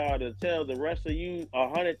 16 of y'all to tell the rest of you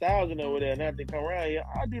 100,000 over there not to come around here,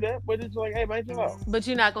 I'll do that. But it's like, hey, man, chill out. But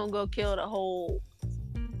you're not gonna go kill the whole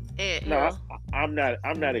ant. No, I'm not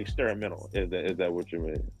experimental. Is that what you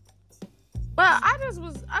mean? Well, I was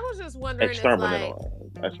just wondering.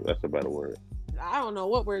 Experimental. That's a better word. I don't know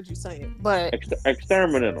what word you're saying, but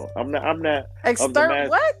experimental. I'm not.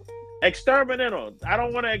 What? Exterminal. I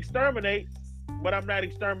don't want to exterminate, but I'm not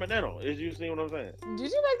exterminal. You see what I'm saying?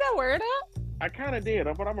 Did you make that word up? I kind of did,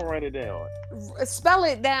 but I'm gonna write it down. Spell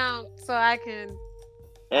it down so I can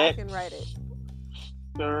write it.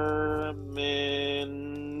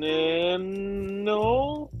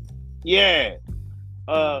 Exterminal. Yeah.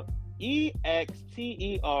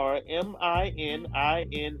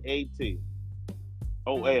 EXTERMININAT.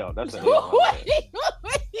 OL. That's an L.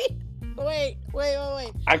 Wait.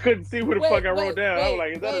 I couldn't see what the fuck I wrote down. I was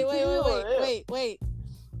like, is that a T or an L? Wait.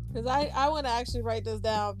 Because I want to actually write this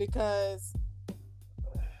down because...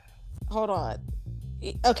 Hold on.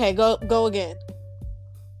 Okay, go again.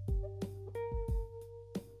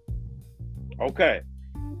 Okay.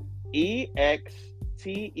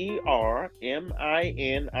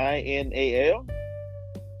 EXTERMININAL.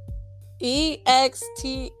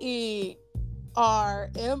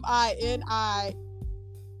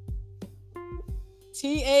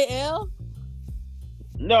 EXTERMINITAL?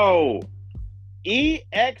 No.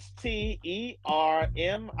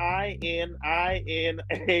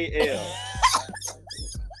 EXTERMININAL.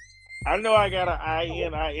 I know I got an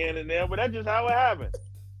IN in there, but that's just how it happened.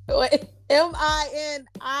 Wait, MININIAL?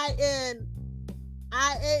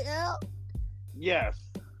 Yes.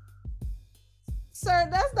 Sir,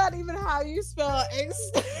 that's not even how you spell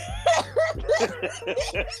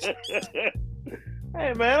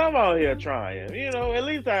Hey man, I'm out here trying. You know, at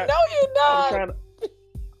least No, you're not.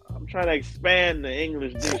 I'm trying to expand the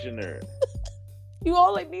English dictionary. You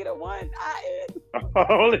only needed one IN. I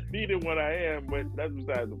only needed one I am, but that's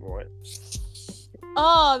besides the point.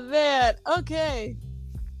 Oh man. Okay.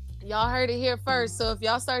 Y'all heard it here first. So if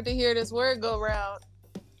y'all start to hear this word go around,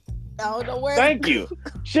 I don't know where. Thank you.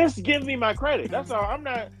 Just give me my credit. That's all. I'm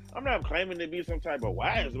not claiming to be some type of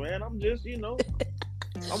wise man. I'm just, I'm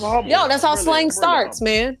humble. Yo, that's how slang starts,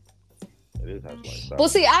 man. It is how slang starts. Well,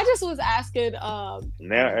 see, I just was asking.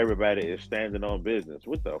 Now everybody is standing on business.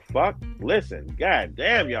 What the fuck? Listen, god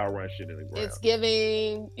damn, y'all run shit in the ground. It's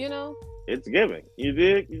giving, It's giving. You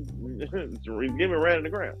dig? It's giving right in the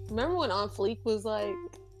ground. Remember when On Fleek was like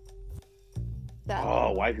that?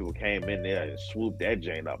 Oh, white people came in there and swooped that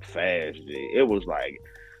Jane up fast. G. It was like,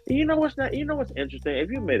 what's interesting? If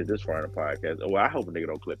you made it this far in the podcast, well, I hope a nigga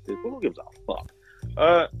don't clip this, but who gives a fuck?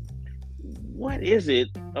 What is it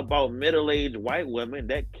about middle-aged white women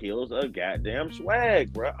that kills a goddamn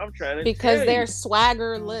swag, bro? I'm trying to because they're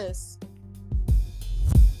swaggerless.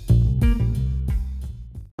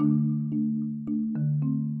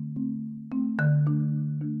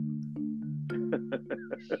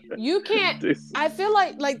 You can't. I feel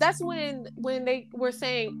like that's when they were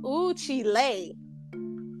saying Hoochie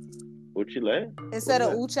Hoochie instead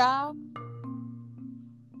of Oochild.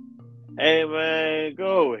 Hey man,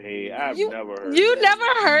 go ahead. I've You never heard you that.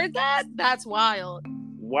 never heard that? That's wild.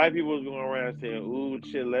 White people was going around saying "Ooh,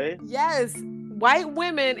 Chile." Yes, white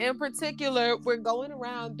women in particular were going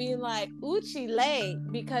around being like "Hoochie lay"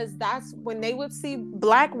 because that's when they would see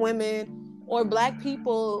black women or black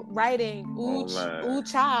people writing "ooch ooh Online.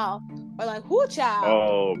 child" or like "whoo child."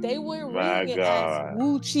 Oh They were my reading it as god.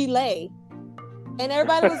 "Woochie lay," and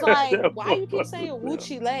everybody was like, That "Why you keep saying was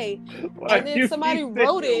 "Woochie lay?" Why And then you somebody keep saying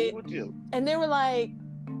wrote it, Uchi? and they were like,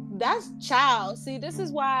 "That's child." See, this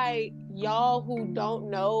is why y'all who don't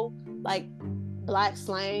know like black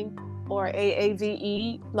slang or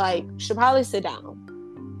AAVE like should probably sit down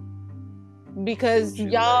because Uchi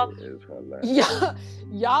lay is hilarious.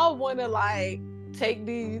 y'all want to like take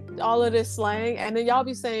all of this slang and then y'all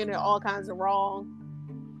be saying it all kinds of wrong.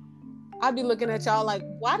 I'd be looking at y'all like,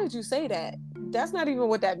 why did you say that? That's not even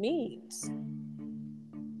what that means.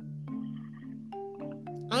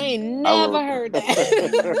 I ain't I never wrote. heard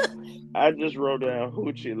that. I just wrote down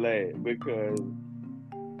Hoochie lay because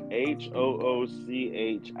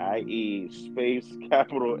HOOCHIE space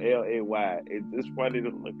capital LAY. It's just funny to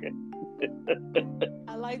look at.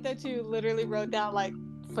 I like that you literally wrote down like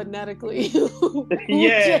phonetically.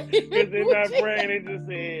 Yeah, because in my Hoochie brain it just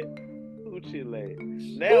said Hoochie lay.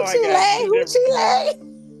 Now I got lay, two different. hoochie lay.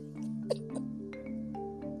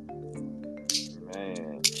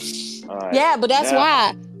 Man, all right. Yeah, but that's Now,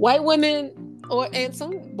 why white women and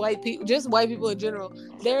some white people, just white people in general,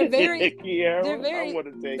 they're very, they're Kiara, I very, want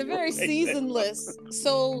to take they're it very right now. seasonless.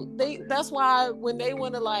 So that's why when they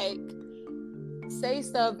want to like say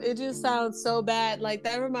stuff, it just sounds so bad. Like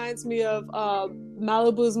that reminds me of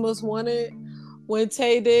Malibu's Most Wanted when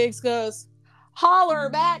Tay Diggs goes, "Holler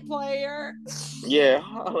back, player," Yeah,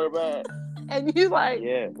 holler back. and you like,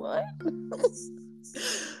 Yeah. what,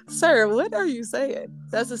 sir? What are you saying?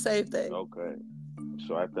 That's the same thing. Okay.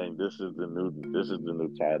 So I think this is the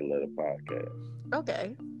new title of the podcast.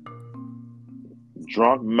 Okay.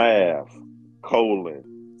 Drunk math colon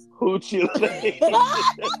hoochie lay.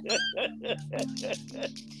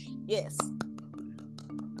 Yes,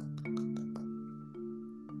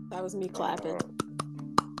 that was me clapping. uh,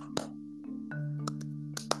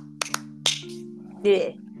 Yeah.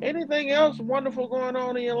 Anything else wonderful going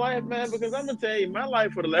on in your life, man? Because I'm gonna tell you, my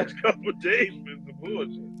life for the last couple of days been some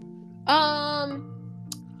bullshit.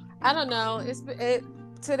 I don't know.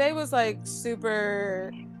 Today was like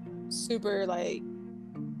super, super like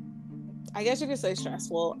I guess you could say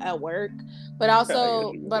stressful at work, but I guess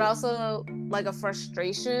also you can but say. also like a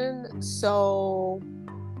frustration. So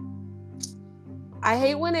I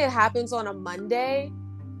hate when it happens on a Monday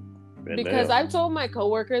Been because there. I've told my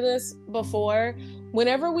coworker this before.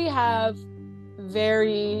 Whenever we have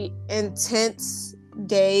very intense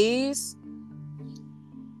days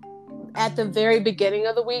at the very beginning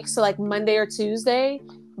of the week, so like Monday or Tuesday,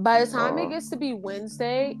 by the time it Uh-huh. gets to be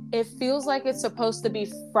Wednesday, it feels like it's supposed to be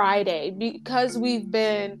Friday because we've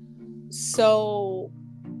been so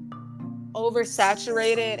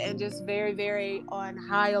oversaturated and just very, very on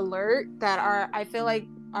high alert that I feel like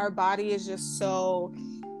our body is just so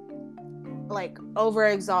like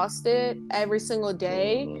overexhausted every single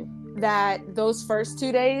day Mm-hmm. that those first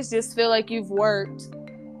 2 days just feel like you've worked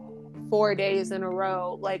 4 days in a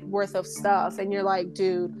row like worth of stuff and you're like,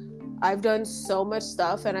 dude, I've done so much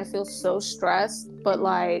stuff and I feel so stressed, but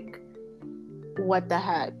like what the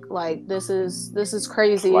heck, like this is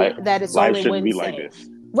crazy Life, that it's life only shouldn't be like Wednesday, this.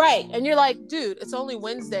 right? And you're like, dude, it's only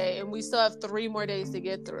Wednesday and we still have 3 more days to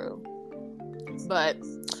get through. But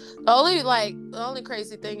the only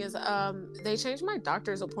crazy thing is they changed my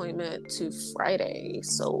doctor's appointment to Friday,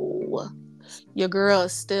 so your girl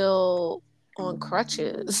is still on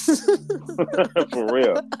crutches For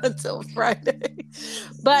real. until Friday.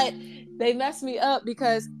 But they messed me up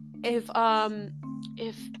because if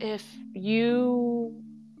you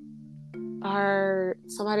are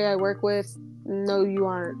somebody I work with, no, you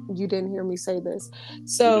aren't. You didn't hear me say this. You didn't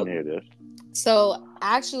So hear this. so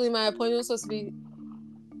actually my appointment was supposed to be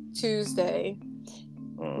Tuesday.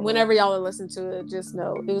 Uh-huh. Whenever y'all are listening to it, just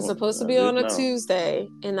know it was supposed to I be just on a know. Tuesday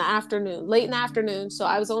in the afternoon, late in the afternoon. So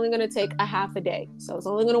I was only going to take a half a day. So I was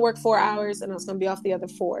only going to work 4 hours and I was going to be off the other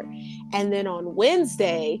 4. And then on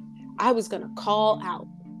Wednesday, I was going to call out.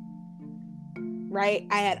 Right?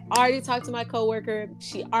 I had already talked to my coworker.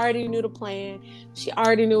 She already knew the plan. She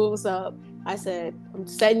already knew what was up. I said, I'm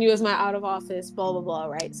setting you as my out of office, blah, blah, blah.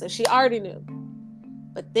 Right? So she already knew.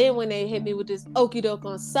 But then when they hit me with this okey doke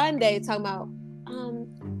on Sunday, talking about,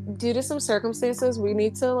 due to some circumstances, we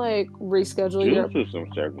need to like reschedule your. Due to some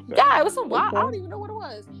circumstances. Yeah, it was some wild. Okay. I don't even know what it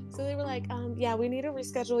was. So they were like, yeah, we need to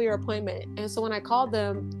reschedule your appointment. And so when I called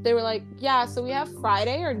them, they were like, yeah, so we have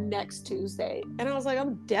Friday or next Tuesday. And I was like,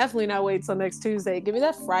 I'm definitely not waiting till next Tuesday. Give me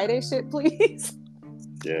that Friday shit, please.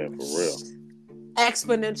 Yeah, for real.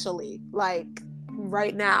 Exponentially, like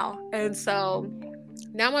right now. And so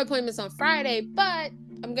now my appointment's on Friday, but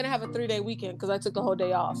I'm gonna have a 3-day weekend because I took a whole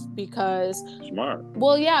day off because Smart.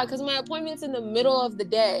 well, yeah, because my appointment's in the middle of the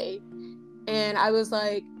day, and I was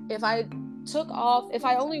like, if I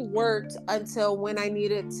only worked until when I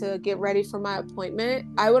needed to get ready for my appointment,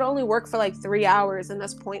 I would only work for like 3 hours, and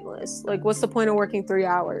that's pointless. Like, what's the point of working 3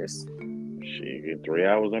 hours? Shit, get 3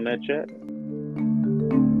 hours on that check.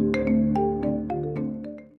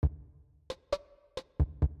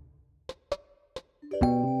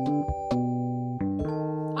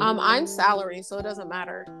 I'm salary, so it doesn't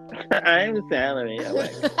matter. I'm salary. I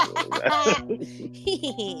like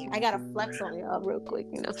I gotta flex on y'all real quick,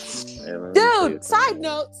 you know. Yeah, Dude, side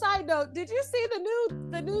note, did you see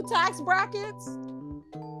the new tax brackets?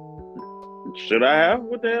 Should I have?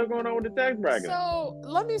 What the hell going on with the tax bracket? So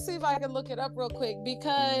let me see if I can look it up real quick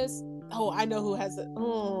because I know who has it.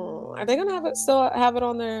 Oh, are they gonna have it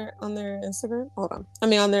on their Instagram? Hold on. I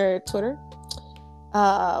mean on their Twitter.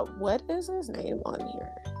 What is his name on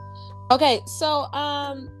here? Okay, so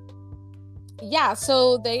yeah,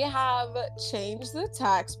 so they have changed the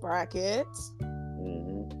tax bracket.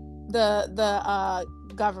 Mm-hmm. The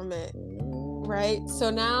government, right? So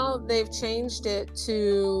now they've changed it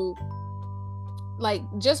to like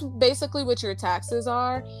just basically what your taxes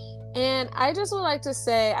are. And I just would like to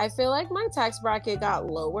say I feel like my tax bracket got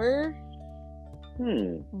lower.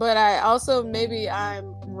 But I also maybe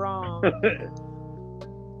I'm wrong.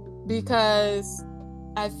 Because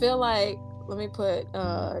I feel like, let me put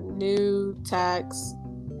new tax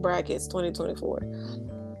brackets 2024.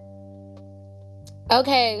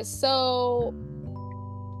 Okay, so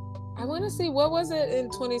I want to see what was it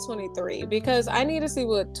in 2023 because I need to see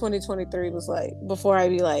what 2023 was like before I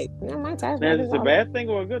be like, yeah, my tax bracket. Now, is it a bad thing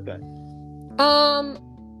or a good thing? Oh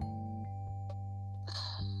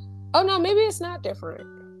no, maybe it's not different.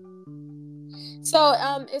 So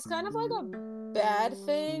it's kind of like a bad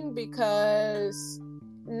thing because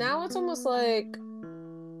now it's almost like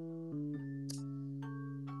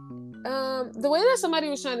the way that somebody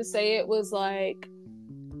was trying to say it was like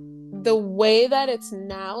the way that it's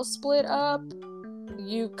now split up,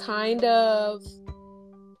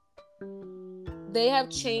 they have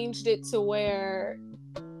changed it to where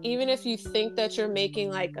even if you think that you're making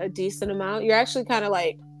like a decent amount, you're actually kind of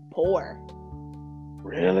like poor.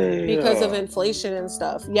 Really? Because of inflation and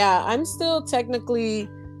stuff. Yeah, I'm still technically,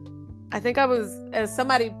 I think I was, as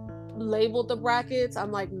somebody labeled the brackets,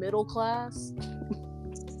 I'm like middle class.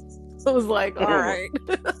 I was like, all right.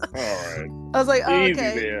 I was like,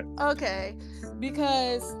 oh, okay.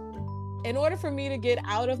 Because in order for me to get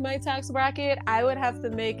out of my tax bracket, I would have to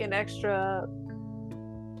make an extra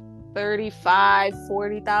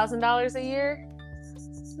 $35,000-$40,000 a year.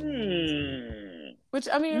 Which,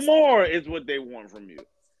 I mean, more is what they want from you.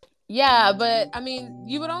 Yeah, but I mean,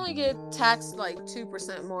 you would only get taxed like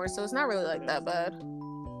 2% more, so it's not really like that bad.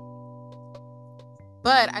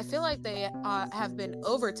 But I feel like they have been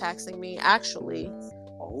overtaxing me, actually.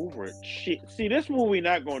 Shit. See, this one we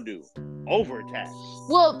not gonna do. Overtax.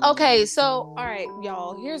 Well, okay, so all right,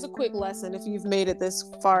 y'all. Here's a quick lesson if you've made it this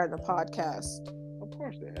far in the podcast. Of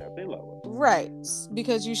course they have. They love it. Right,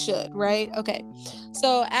 because you should, right? Okay.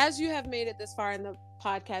 So as you have made it this far in the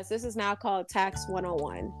podcast, this is now called Tax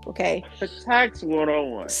 101, okay? Tax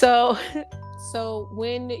 101. So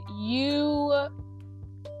when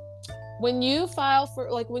you file for,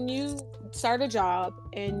 like, when you start a job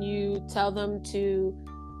and you tell them to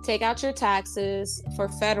take out your taxes for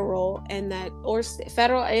federal and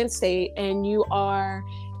federal and state, and you are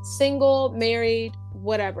single, married,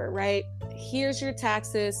 whatever, right? Here's your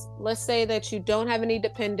taxes. Let's say that you don't have any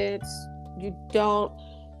dependents, you don't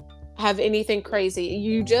have anything crazy,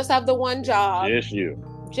 you just have the one job,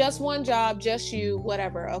 just one job, just you,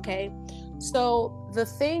 whatever, okay? So the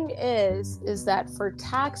thing is that for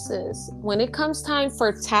taxes, when it comes time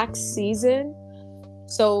for tax season,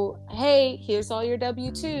 so hey, here's all your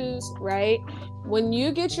W-2s, right? When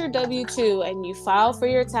you get your W-2 and you file for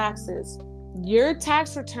your taxes, your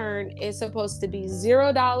tax return is supposed to be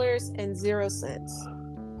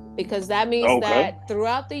 $0.00, because that means that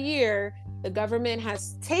throughout the year, the government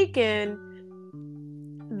has taken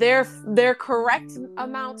their correct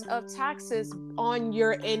amount of taxes on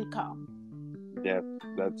your income.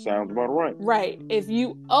 That sounds about right. Right. If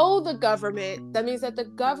you owe the government, that means that the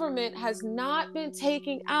government has not been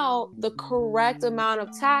taking out the correct amount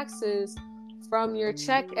of taxes from your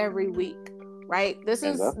check every week. Right? This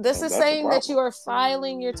is saying that you are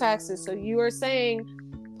filing your taxes. So you are saying,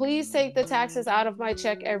 please take the taxes out of my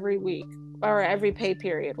check every week or every pay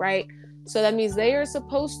period, right? So that means they are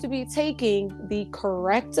supposed to be taking the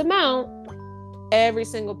correct amount every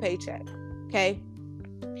single paycheck. Okay?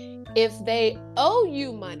 If they owe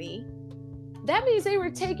you money, that means they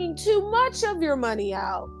were taking too much of your money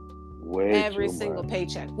out every single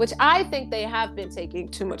paycheck, which I think they have been taking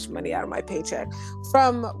too much money out of my paycheck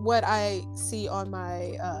from what I see on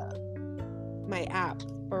my my app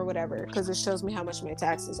or whatever, because it shows me how much my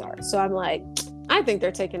taxes are. So I'm like, I think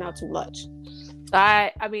they're taking out too much. So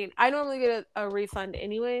I mean, I normally get a refund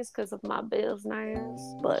anyways because of my bills now,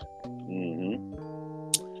 but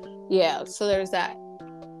yeah, so there's that.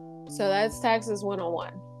 So that's taxes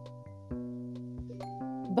 101.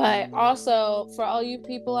 But also, for all you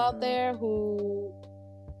people out there who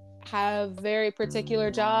have very particular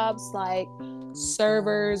jobs like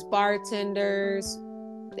servers, bartenders,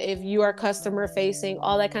 if you are customer facing,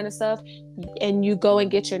 all that kind of stuff, and you go and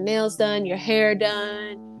get your nails done, your hair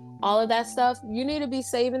done, all of that stuff, you need to be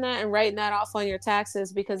saving that and writing that off on your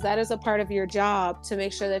taxes, because that is a part of your job to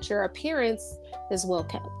make sure that your appearance is well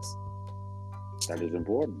kept. That is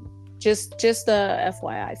important. Just a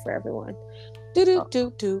FYI for everyone. Do.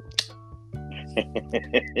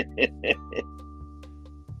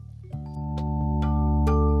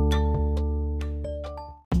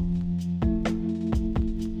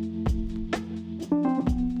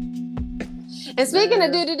 And speaking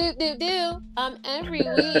of every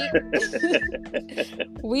week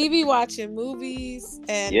we be watching movies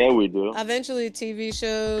and yeah, we do. Eventually TV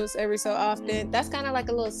shows every so often. That's kind of like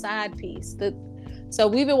a little side piece. So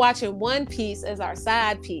we've been watching One Piece as our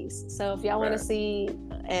side piece. So if y'all want to see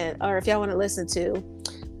or if y'all want to listen to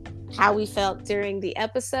how we felt during the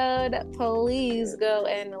episode, please go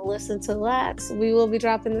and listen to that. We will be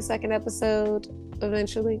dropping the second episode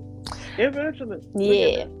eventually. Eventually.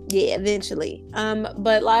 Yeah, eventually.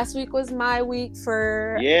 But last week was my week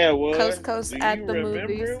for Coast at the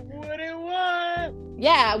movies. What it was?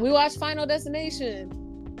 Yeah, we watched Final Destination.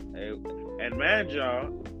 And man, y'all,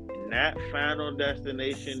 not Final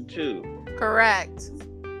Destination 2. Correct.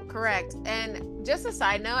 And just a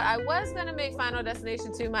side note, I was going to make Final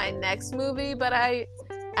Destination 2 my next movie, but I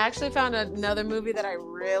actually found another movie that I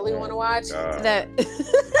really want to watch. Stop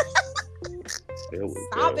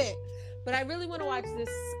it. But I really want to watch this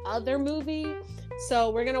other movie. So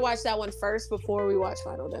we're going to watch that one first before we watch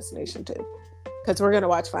Final Destination 2. Because we're going to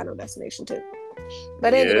watch Final Destination 2.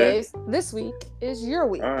 But anyways, this week is your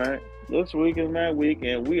week. All right. This week is my week,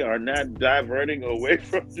 and we are not diverting away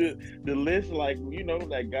from the list like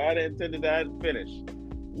God intended that to finish.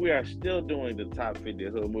 We are still doing the top 50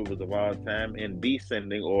 hood movies of all time in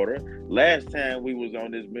descending order. Last time we was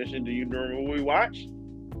on this mission, do you remember what we watched?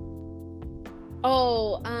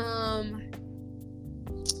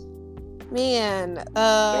 Man.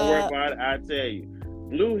 Don't worry about it. I'll tell you.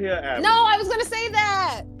 Blue Hill Avenue. No, I was going to say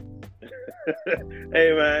that.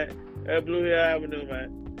 Hey, man. Blue Hill Avenue,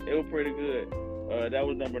 man. It was pretty good. That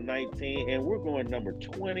was number 19, and we're going number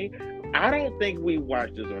 20. I don't think we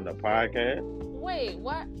watched this on the podcast. Wait,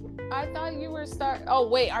 what? I thought you were Oh,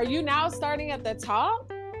 wait. Are you now starting at the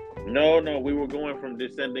top? No. We were going from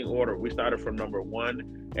descending order. We started from number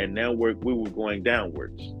 1, and now we were going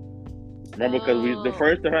downwards. Remember, because the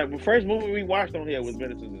first movie we watched on here was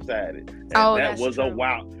Menace to Society. And that was true.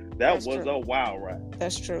 That was a wow ride.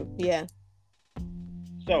 That's true. Yeah.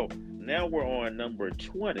 So now we're on number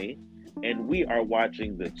 20, and we are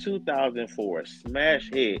watching the 2004 smash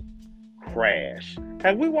hit Crash.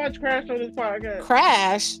 Have we watched Crash on this podcast?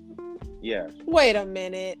 Crash? Yes. Wait a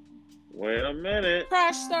minute.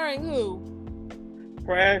 Crash starring who?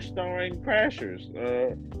 Crash starring Crashers.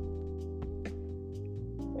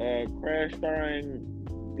 Crash starring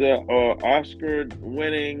the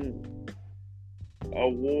Oscar-winning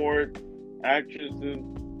award actresses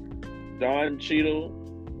Don Cheadle,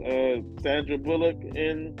 Sandra Bullock,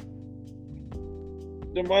 and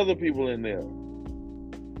some other people in there.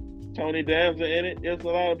 Tony Danza in it. There's a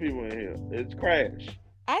lot of people in here. It's Crash.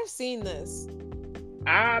 I've seen this.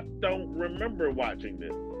 I don't remember watching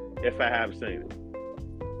this, if I have seen it.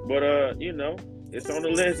 But it's on the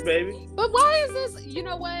list, baby. But why is this? You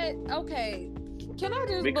know what? Okay, can I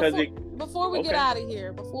just before we get out of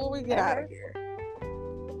here?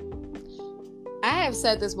 I have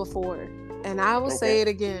said this before, and I will say it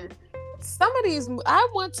again. Some of these, I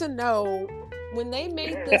want to know when they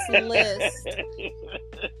made this list.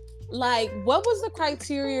 like, what was the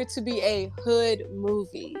criteria to be a hood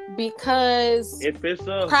movie? Because if it's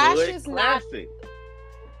a Crash hood is classic,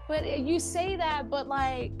 but you say that, but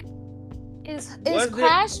like, is Was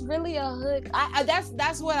Crash really a hood?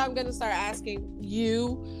 That's what I'm gonna start asking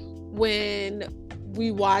you when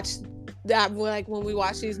we watch that. Like when we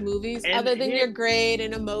watch these movies, And other than here- your grade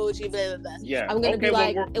and emoji, blah blah blah. yeah, I'm gonna okay, be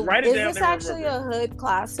like, well, write it is down this and actually remember. a hood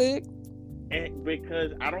classic? And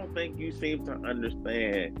because I don't think you seem to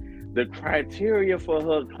understand the criteria for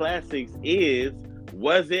hood classics is,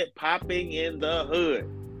 was it popping in the hood?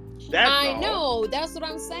 That's I all. know. That's what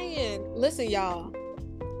I'm saying. Listen, y'all.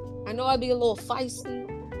 I know I'd be a little feisty,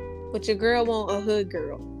 but your girl want a hood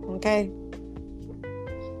girl. Okay.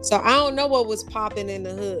 So I don't know what was popping in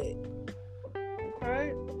the hood.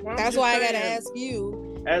 Okay. Well, That's why I gotta ask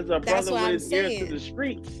you. As a That's brother what with I'm his ears to saying. the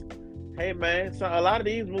streets. Hey man, so a lot of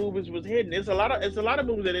these movies was hidden. It's a lot of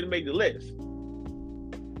movies that didn't make the list.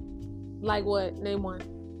 Like what? Name one.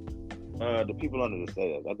 The People Under the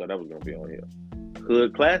Stairs. I thought that was gonna be on here.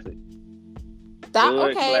 Hood classic. That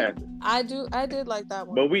Hood okay. classic. I did like that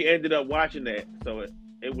one. But we ended up watching that, so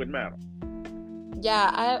it wouldn't matter.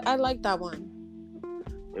 Yeah, I like that one.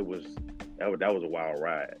 That was a wild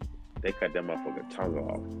ride. They cut that motherfucking tongue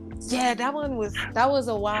off. Yeah, that was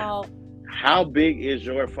a wild. How big is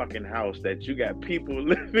your fucking house that you got people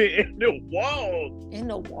living in the walls? In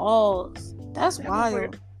the walls. That's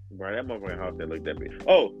wild. Bro, that motherfucking house that looked that big.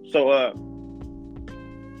 Oh, so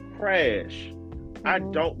Crash. Mm-hmm. I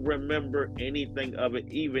don't remember anything of it,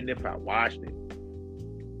 even if I watched it.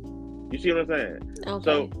 You see what I'm saying? Okay.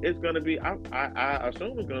 So it's gonna be. I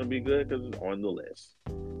assume it's gonna be good because it's on the list.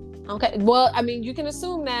 Okay. Well, I mean, you can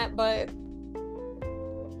assume that, but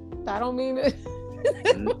that don't mean it.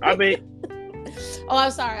 I mean, oh,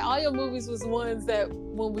 I'm sorry. All your movies was ones that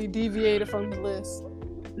when we deviated from the list.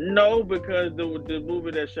 no, because the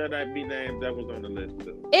movie that shall not be named, that was on the list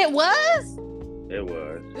too. It was. It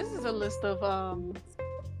was. This is a list of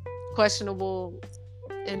questionable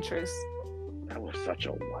interests. That was such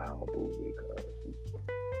a wild movie.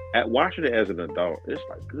 At watching it as an adult, it's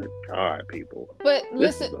like, good God, people. But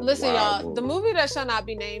listen, y'all. Movie. The movie that shall not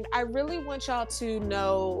be named. I really want y'all to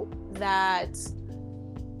know that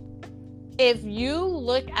if you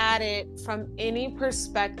look at it from any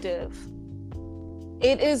perspective,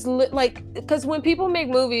 it is like, because when people make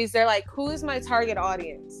movies, they're like, "Who is my target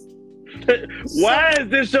audience?" Why is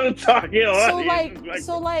this your target audience?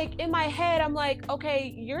 So in my head, I'm like,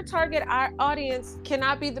 okay, your target audience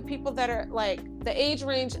cannot be the people that are like the age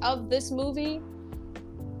range of this movie.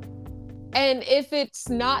 And if it's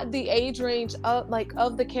not the age range of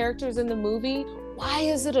the characters in the movie, why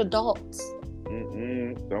is it adults?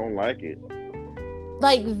 Don't like it.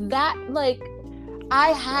 Like that, like I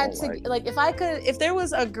had to like if there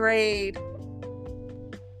was a grade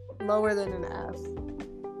lower than an F.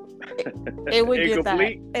 It would get that.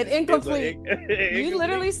 An incomplete. You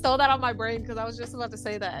literally stole that out of my brain because I was just about to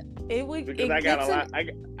say that. It would because I got a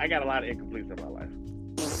lot of incompletes in my life.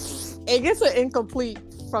 It gets an incomplete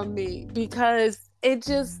from me because it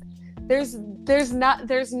just there's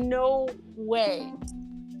no way.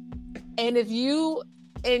 And if you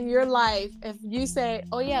in your life, if you say,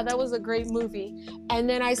 "Oh yeah, that was a great movie," and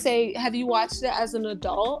then I say, "Have you watched it as an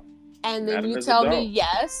adult?" And then you tell me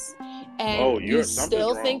yes, and you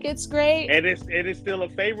still think it's great, and it's still a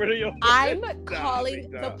favorite of yours. I'm calling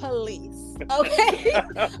the police. Okay,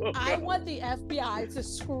 I want the FBI to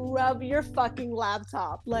scrub your fucking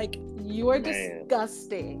laptop. Like, you are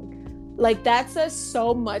disgusting. Like, that says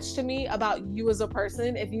so much to me about you as a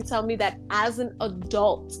person. If you tell me that as an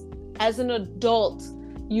adult,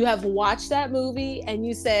 you have watched that movie and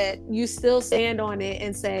you said you still stand on it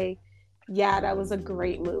and say, yeah, that was a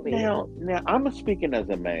great movie. Now I'm speaking as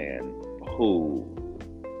a man who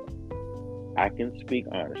I can speak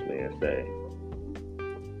honestly and say,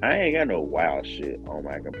 I ain't got no wild shit on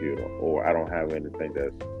my computer, or I don't have anything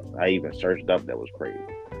I even searched up that was crazy.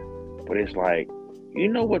 But it's like, you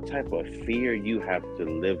know what type of fear you have to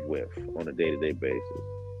live with on a day-to-day basis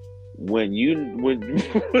when you in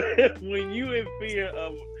fear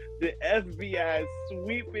of the FBI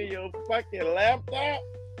sweeping your fucking laptop.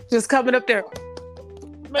 Just coming up there.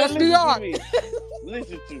 Man, FBI.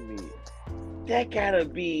 Listen to me. That gotta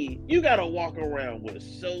be, you gotta walk around with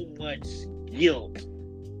so much guilt.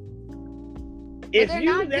 If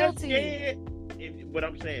you're that scared,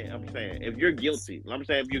 I'm saying, if you're guilty,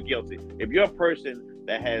 if you're a person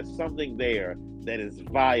that has something there that is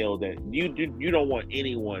vile, that you don't want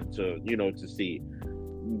anyone to see,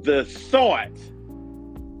 the thought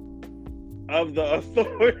of the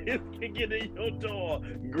authorities kicking in your door,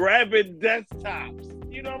 grabbing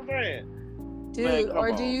desktops. You know what I'm saying? Dude, come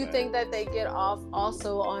or do on, you man. think that they get off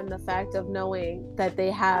also on the fact of knowing that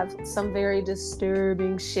they have some very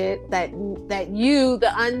disturbing shit that you,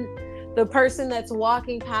 the person that's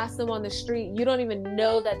walking past them on the street, you don't even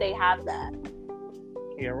know that they have that.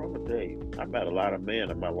 Yeah, I'm gonna tell you, I've met a lot of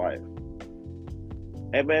men in my life.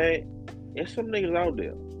 Hey man, there's some niggas out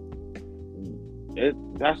there.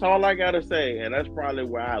 That's all I gotta say, and that's probably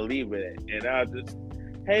where I leave it at. And I just,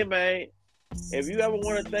 hey man, if you ever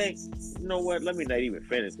want to think, you know what? Let me not even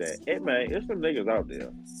finish that. Hey man, there's some niggas out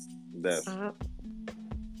there that's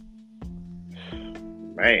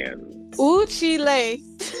man. Ooh, Chile.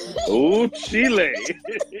 Ooh, Chile.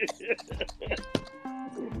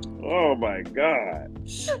 Oh my God.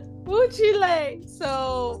 Ooh, Chile.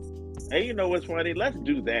 So. Hey, you know what's funny? Let's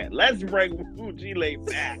do that. Let's bring Ooh, Chile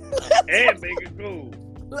back and make it cool.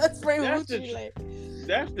 Let's bring Ooh, Chile.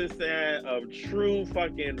 That's the sign of true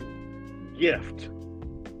fucking gift.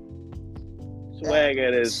 Swag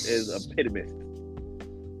is epitome.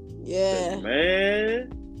 Yeah.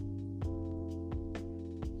 Man.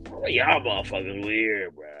 Y'all motherfuckers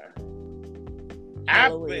weird, bro.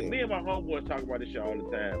 Me and my homeboys talk about this shit all the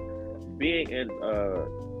time. Being in the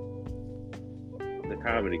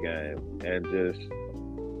comedy game and just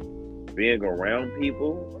being around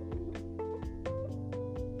people,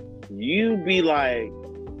 you be like,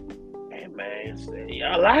 hey man,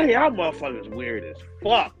 a lot of y'all motherfuckers weird as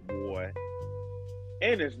fuck, boy.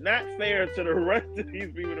 And it's not fair to the rest of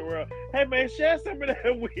these people in the world. Hey man, share some of that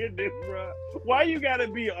weirdness, bro. Why you gotta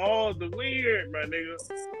be all the weird, my nigga?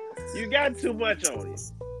 You got too much on you.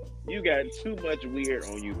 You got too much weird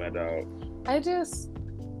on you, my dog.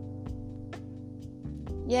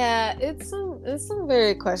 Yeah, it's some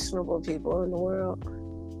very questionable people in the world.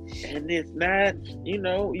 And it's not,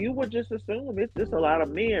 you would just assume it's just a lot of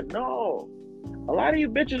men. No. A lot of you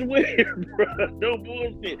bitches weird, bro. No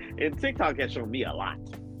bullshit. And TikTok has shown me a lot.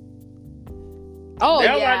 Oh,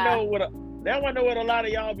 now yeah. I know what a lot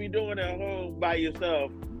of y'all be doing at home by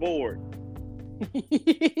yourself, bored.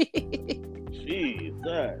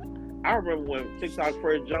 Jesus. I remember when TikTok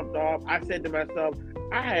first jumped off, I said to myself,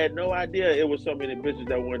 I had no idea it was so many bitches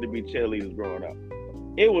that wanted to be cheerleaders growing up.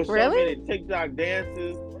 It was so many TikTok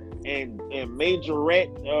dances and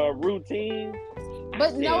majorette routines.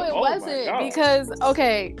 But no, it wasn't because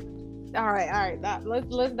okay, all right.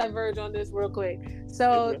 Let's diverge on this real quick.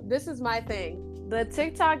 So this is my thing. The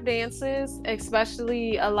TikTok dances,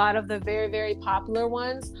 especially a lot of the very, very popular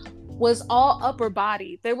ones, was all upper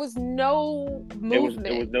body. There was no movement.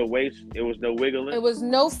 It was no waist. It was no wiggling. It was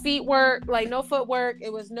no feet work, like no footwork.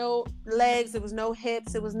 It was no legs. It was no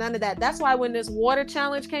hips. It was none of that. That's why when this water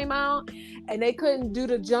challenge came out and they couldn't do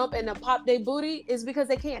the jump and the pop their booty is because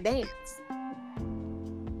they can't dance.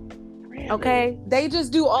 Okay, they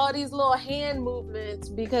just do all these little hand movements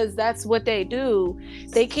because that's what they do.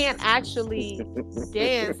 They can't actually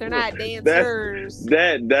dance. They're not dancers.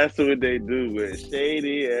 That's what they do with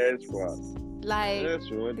shady ass fuck. Like these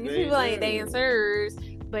people ain't dancers.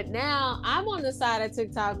 But now I'm on the side of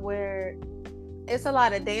TikTok where it's a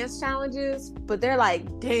lot of dance challenges, but they're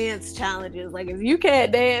like dance challenges. Like if you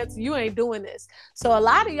can't dance, you ain't doing this. So a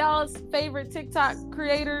lot of y'all's favorite TikTok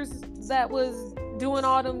creators that was doing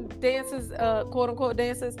all them dances, quote unquote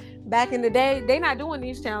dances back in the day, they not doing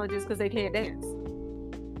these challenges because they can't dance.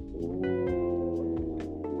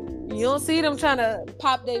 You don't see them trying to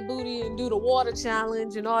pop their booty and do the water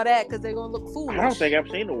challenge and all that because they're gonna look foolish. I don't think I've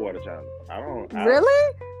seen the water challenge.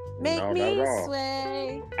 Really? Make me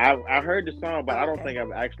sway. I heard the song, but I don't think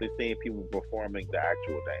I've actually seen people performing the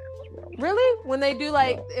actual dance. Bro. Really? When they do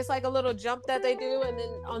it's like a little jump that they do, and then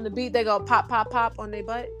on the beat they go pop, pop, pop on their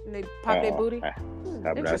butt, and they pop their booty.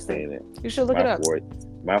 I've not seen it. You should look it up.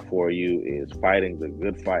 My for you is fighting the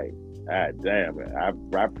good fight. God damn it! I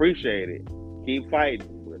appreciate it. Keep fighting,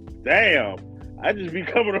 but damn, I just be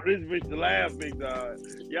coming on this bitch to laugh, big dog.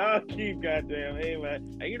 Y'all keep goddamn, hey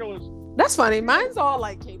man. And you know what's that's funny. Mine's all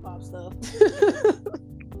like K-pop stuff.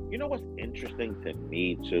 You know what's interesting to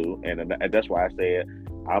me too, and that's why I said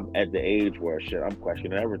I'm at the age where I'm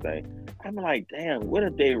questioning everything. I'm like, damn, what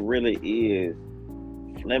if they really is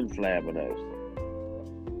flim-flamming us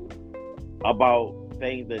about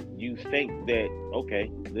things that you think that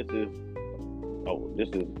this is how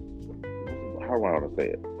do I want to say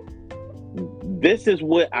it? This is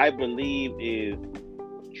what I believe is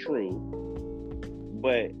true,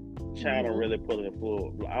 but China really pulling it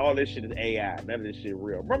full. All this shit is AI. None of this shit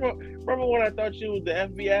real. Remember when I thought you was the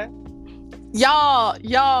FBI? Y'all.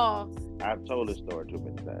 I've told this story too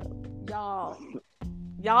many times.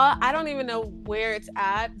 Y'all, I don't even know where it's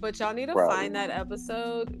at, but y'all need to find that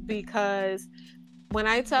episode because when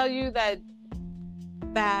I tell you that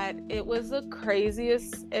that it was the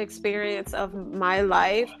craziest experience of my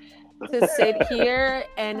life to sit here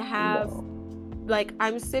and have like,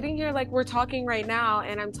 I'm sitting here like we're talking right now,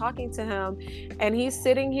 and I'm talking to him, and he's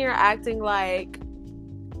sitting here acting like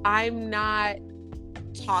I'm not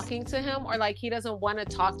talking to him, or like he doesn't want to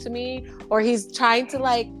talk to me, or he's trying to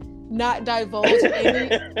like not divulge any.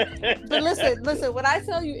 But listen, when I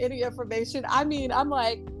tell you any information, I mean, I'm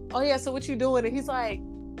like, oh yeah, so what you doing? And he's like,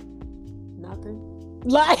 nothing.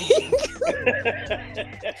 Like,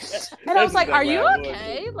 and I was like, are you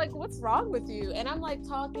okay? Like, what's wrong with you? And I'm like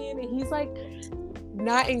talking, and he's like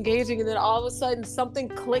not engaging, and then all of a sudden something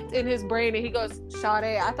clicked in his brain, and he goes, Sade,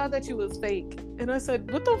 I thought that you was fake. And I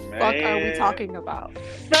said, what the fuck are we talking about?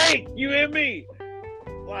 Fake, you hear me?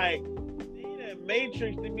 Like, that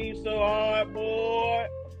Matrix to me so hard, boy.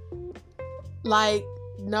 Like,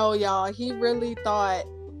 no, y'all, he really thought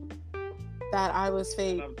that I was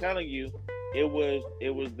fake. And I'm telling you, it was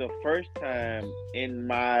the first time in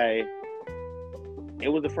my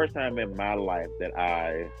life that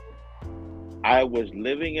I was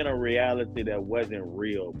living in a reality that wasn't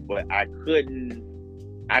real, but I couldn't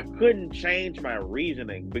change my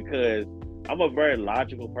reasoning because I'm a very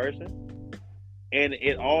logical person, and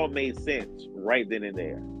it all made sense right then and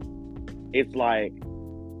there. It's like,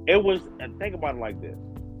 and think about it like this.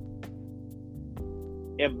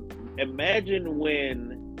 Imagine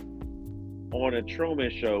when on a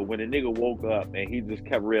Truman Show, when a nigga woke up and he just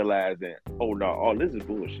kept realizing, oh no, all this is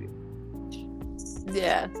bullshit.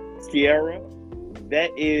 Yeah. Kiara,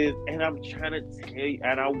 that is, and I'm trying to tell you,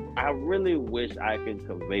 and I really wish I could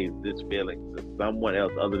convey this feeling to someone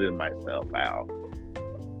else other than myself, Al.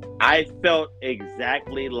 I felt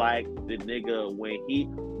exactly like the nigga when he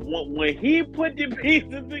put the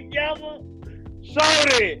pieces together.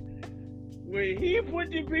 Showed it. When he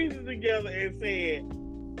put the pieces together and said,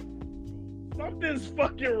 something's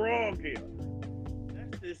fucking wrong here.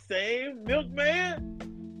 That's the same milkman.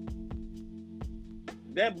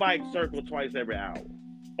 That bike circled twice every hour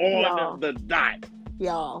on the dot.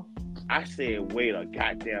 Y'all. I said, wait a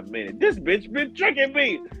goddamn minute. This bitch been tricking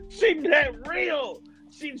me. She not real.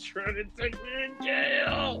 She's trying to take me in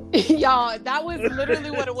jail. Y'all, that was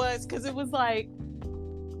literally what it was. Because it was like,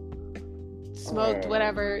 smoked,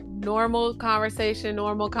 whatever, normal conversation.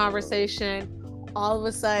 All of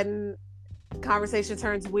a sudden, conversation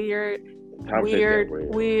turns weird.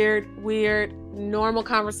 Normal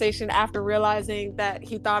conversation after realizing that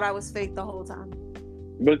he thought I was fake the whole time.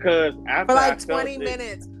 Because after for like 20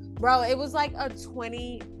 minutes, bro, it was like a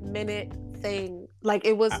 20-minute thing. Like,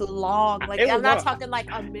 it was long. Like, I'm not talking like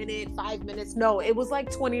a minute, 5 minutes. No, it was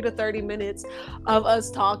like 20 to 30 minutes of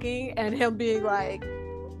us talking and him being like,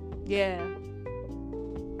 yeah.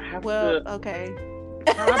 Okay.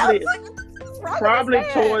 Probably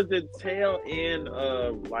towards the tail end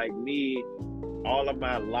of like me, all of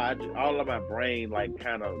my logic, all of my brain, like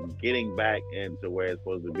kind of getting back into where it's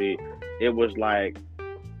supposed to be. It was like,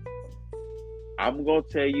 I'm gonna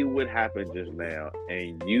tell you what happened just now,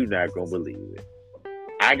 and you not gonna believe it.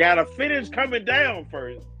 I gotta finish coming down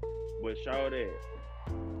first, but show that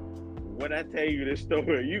when I tell you this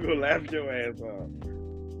story, you gonna laugh your ass off.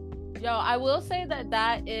 Yo, I will say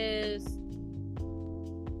that is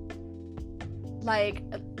like,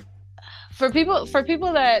 for people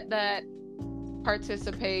that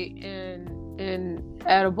participate in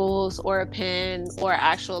edibles or a pen or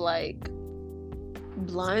actual like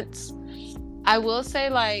blunts, I will say,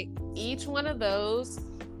 like, each one of those,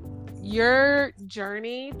 your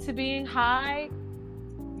journey to being high,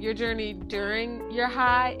 your journey during your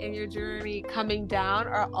high, and your journey coming down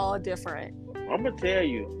are all different. I'm gonna tell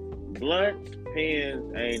you, blunts,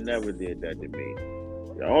 pens ain't never did that to me.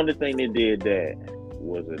 The only thing that did that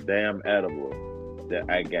was a damn edible that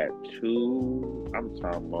I got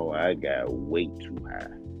I got way too high.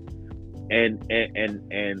 And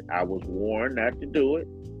I was warned not to do it.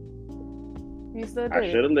 You still did. I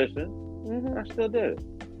should have listened. Mm-hmm. I still did it.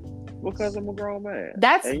 Because I'm a grown man.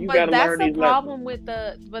 That's the problem with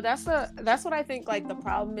that's what I think, like, the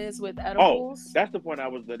problem is with edibles. Oh, that's the point I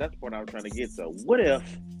was trying to get to. What if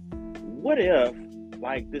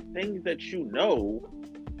like the things that you know,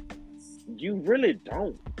 you really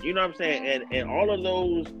don't. You know what I'm saying? And all of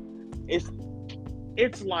those,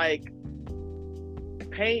 it's like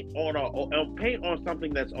paint on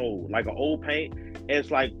something that's old, like an old paint.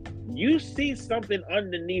 It's like you see something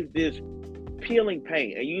underneath this peeling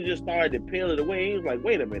paint, and you just started to peel it away. And he was like,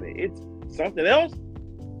 "Wait a minute, it's something else.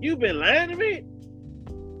 You've been lying to me."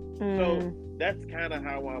 So that's kind of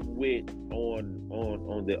how I'm with on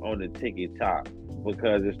the TikTok,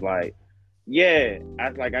 because it's like, yeah,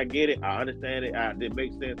 I get it, I understand it, it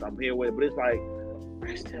makes sense. I'm here with it, but it's like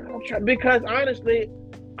I still don't trust, because honestly,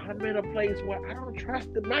 I'm in a place where I don't trust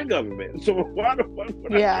my government. So why the fuck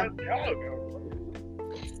would I trust y'all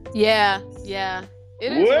government? Yeah.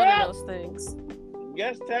 It is one of those things.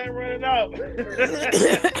 Guess time running out.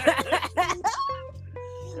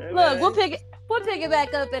 Look, we'll pick it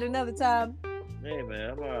back up at another time. Hey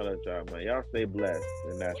man, I'm all at y'all, man. Y'all stay blessed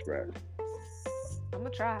and not stressed. I'm gonna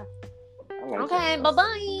try. Like okay, bye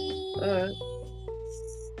bye. All right.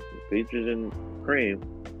 Peaches and cream.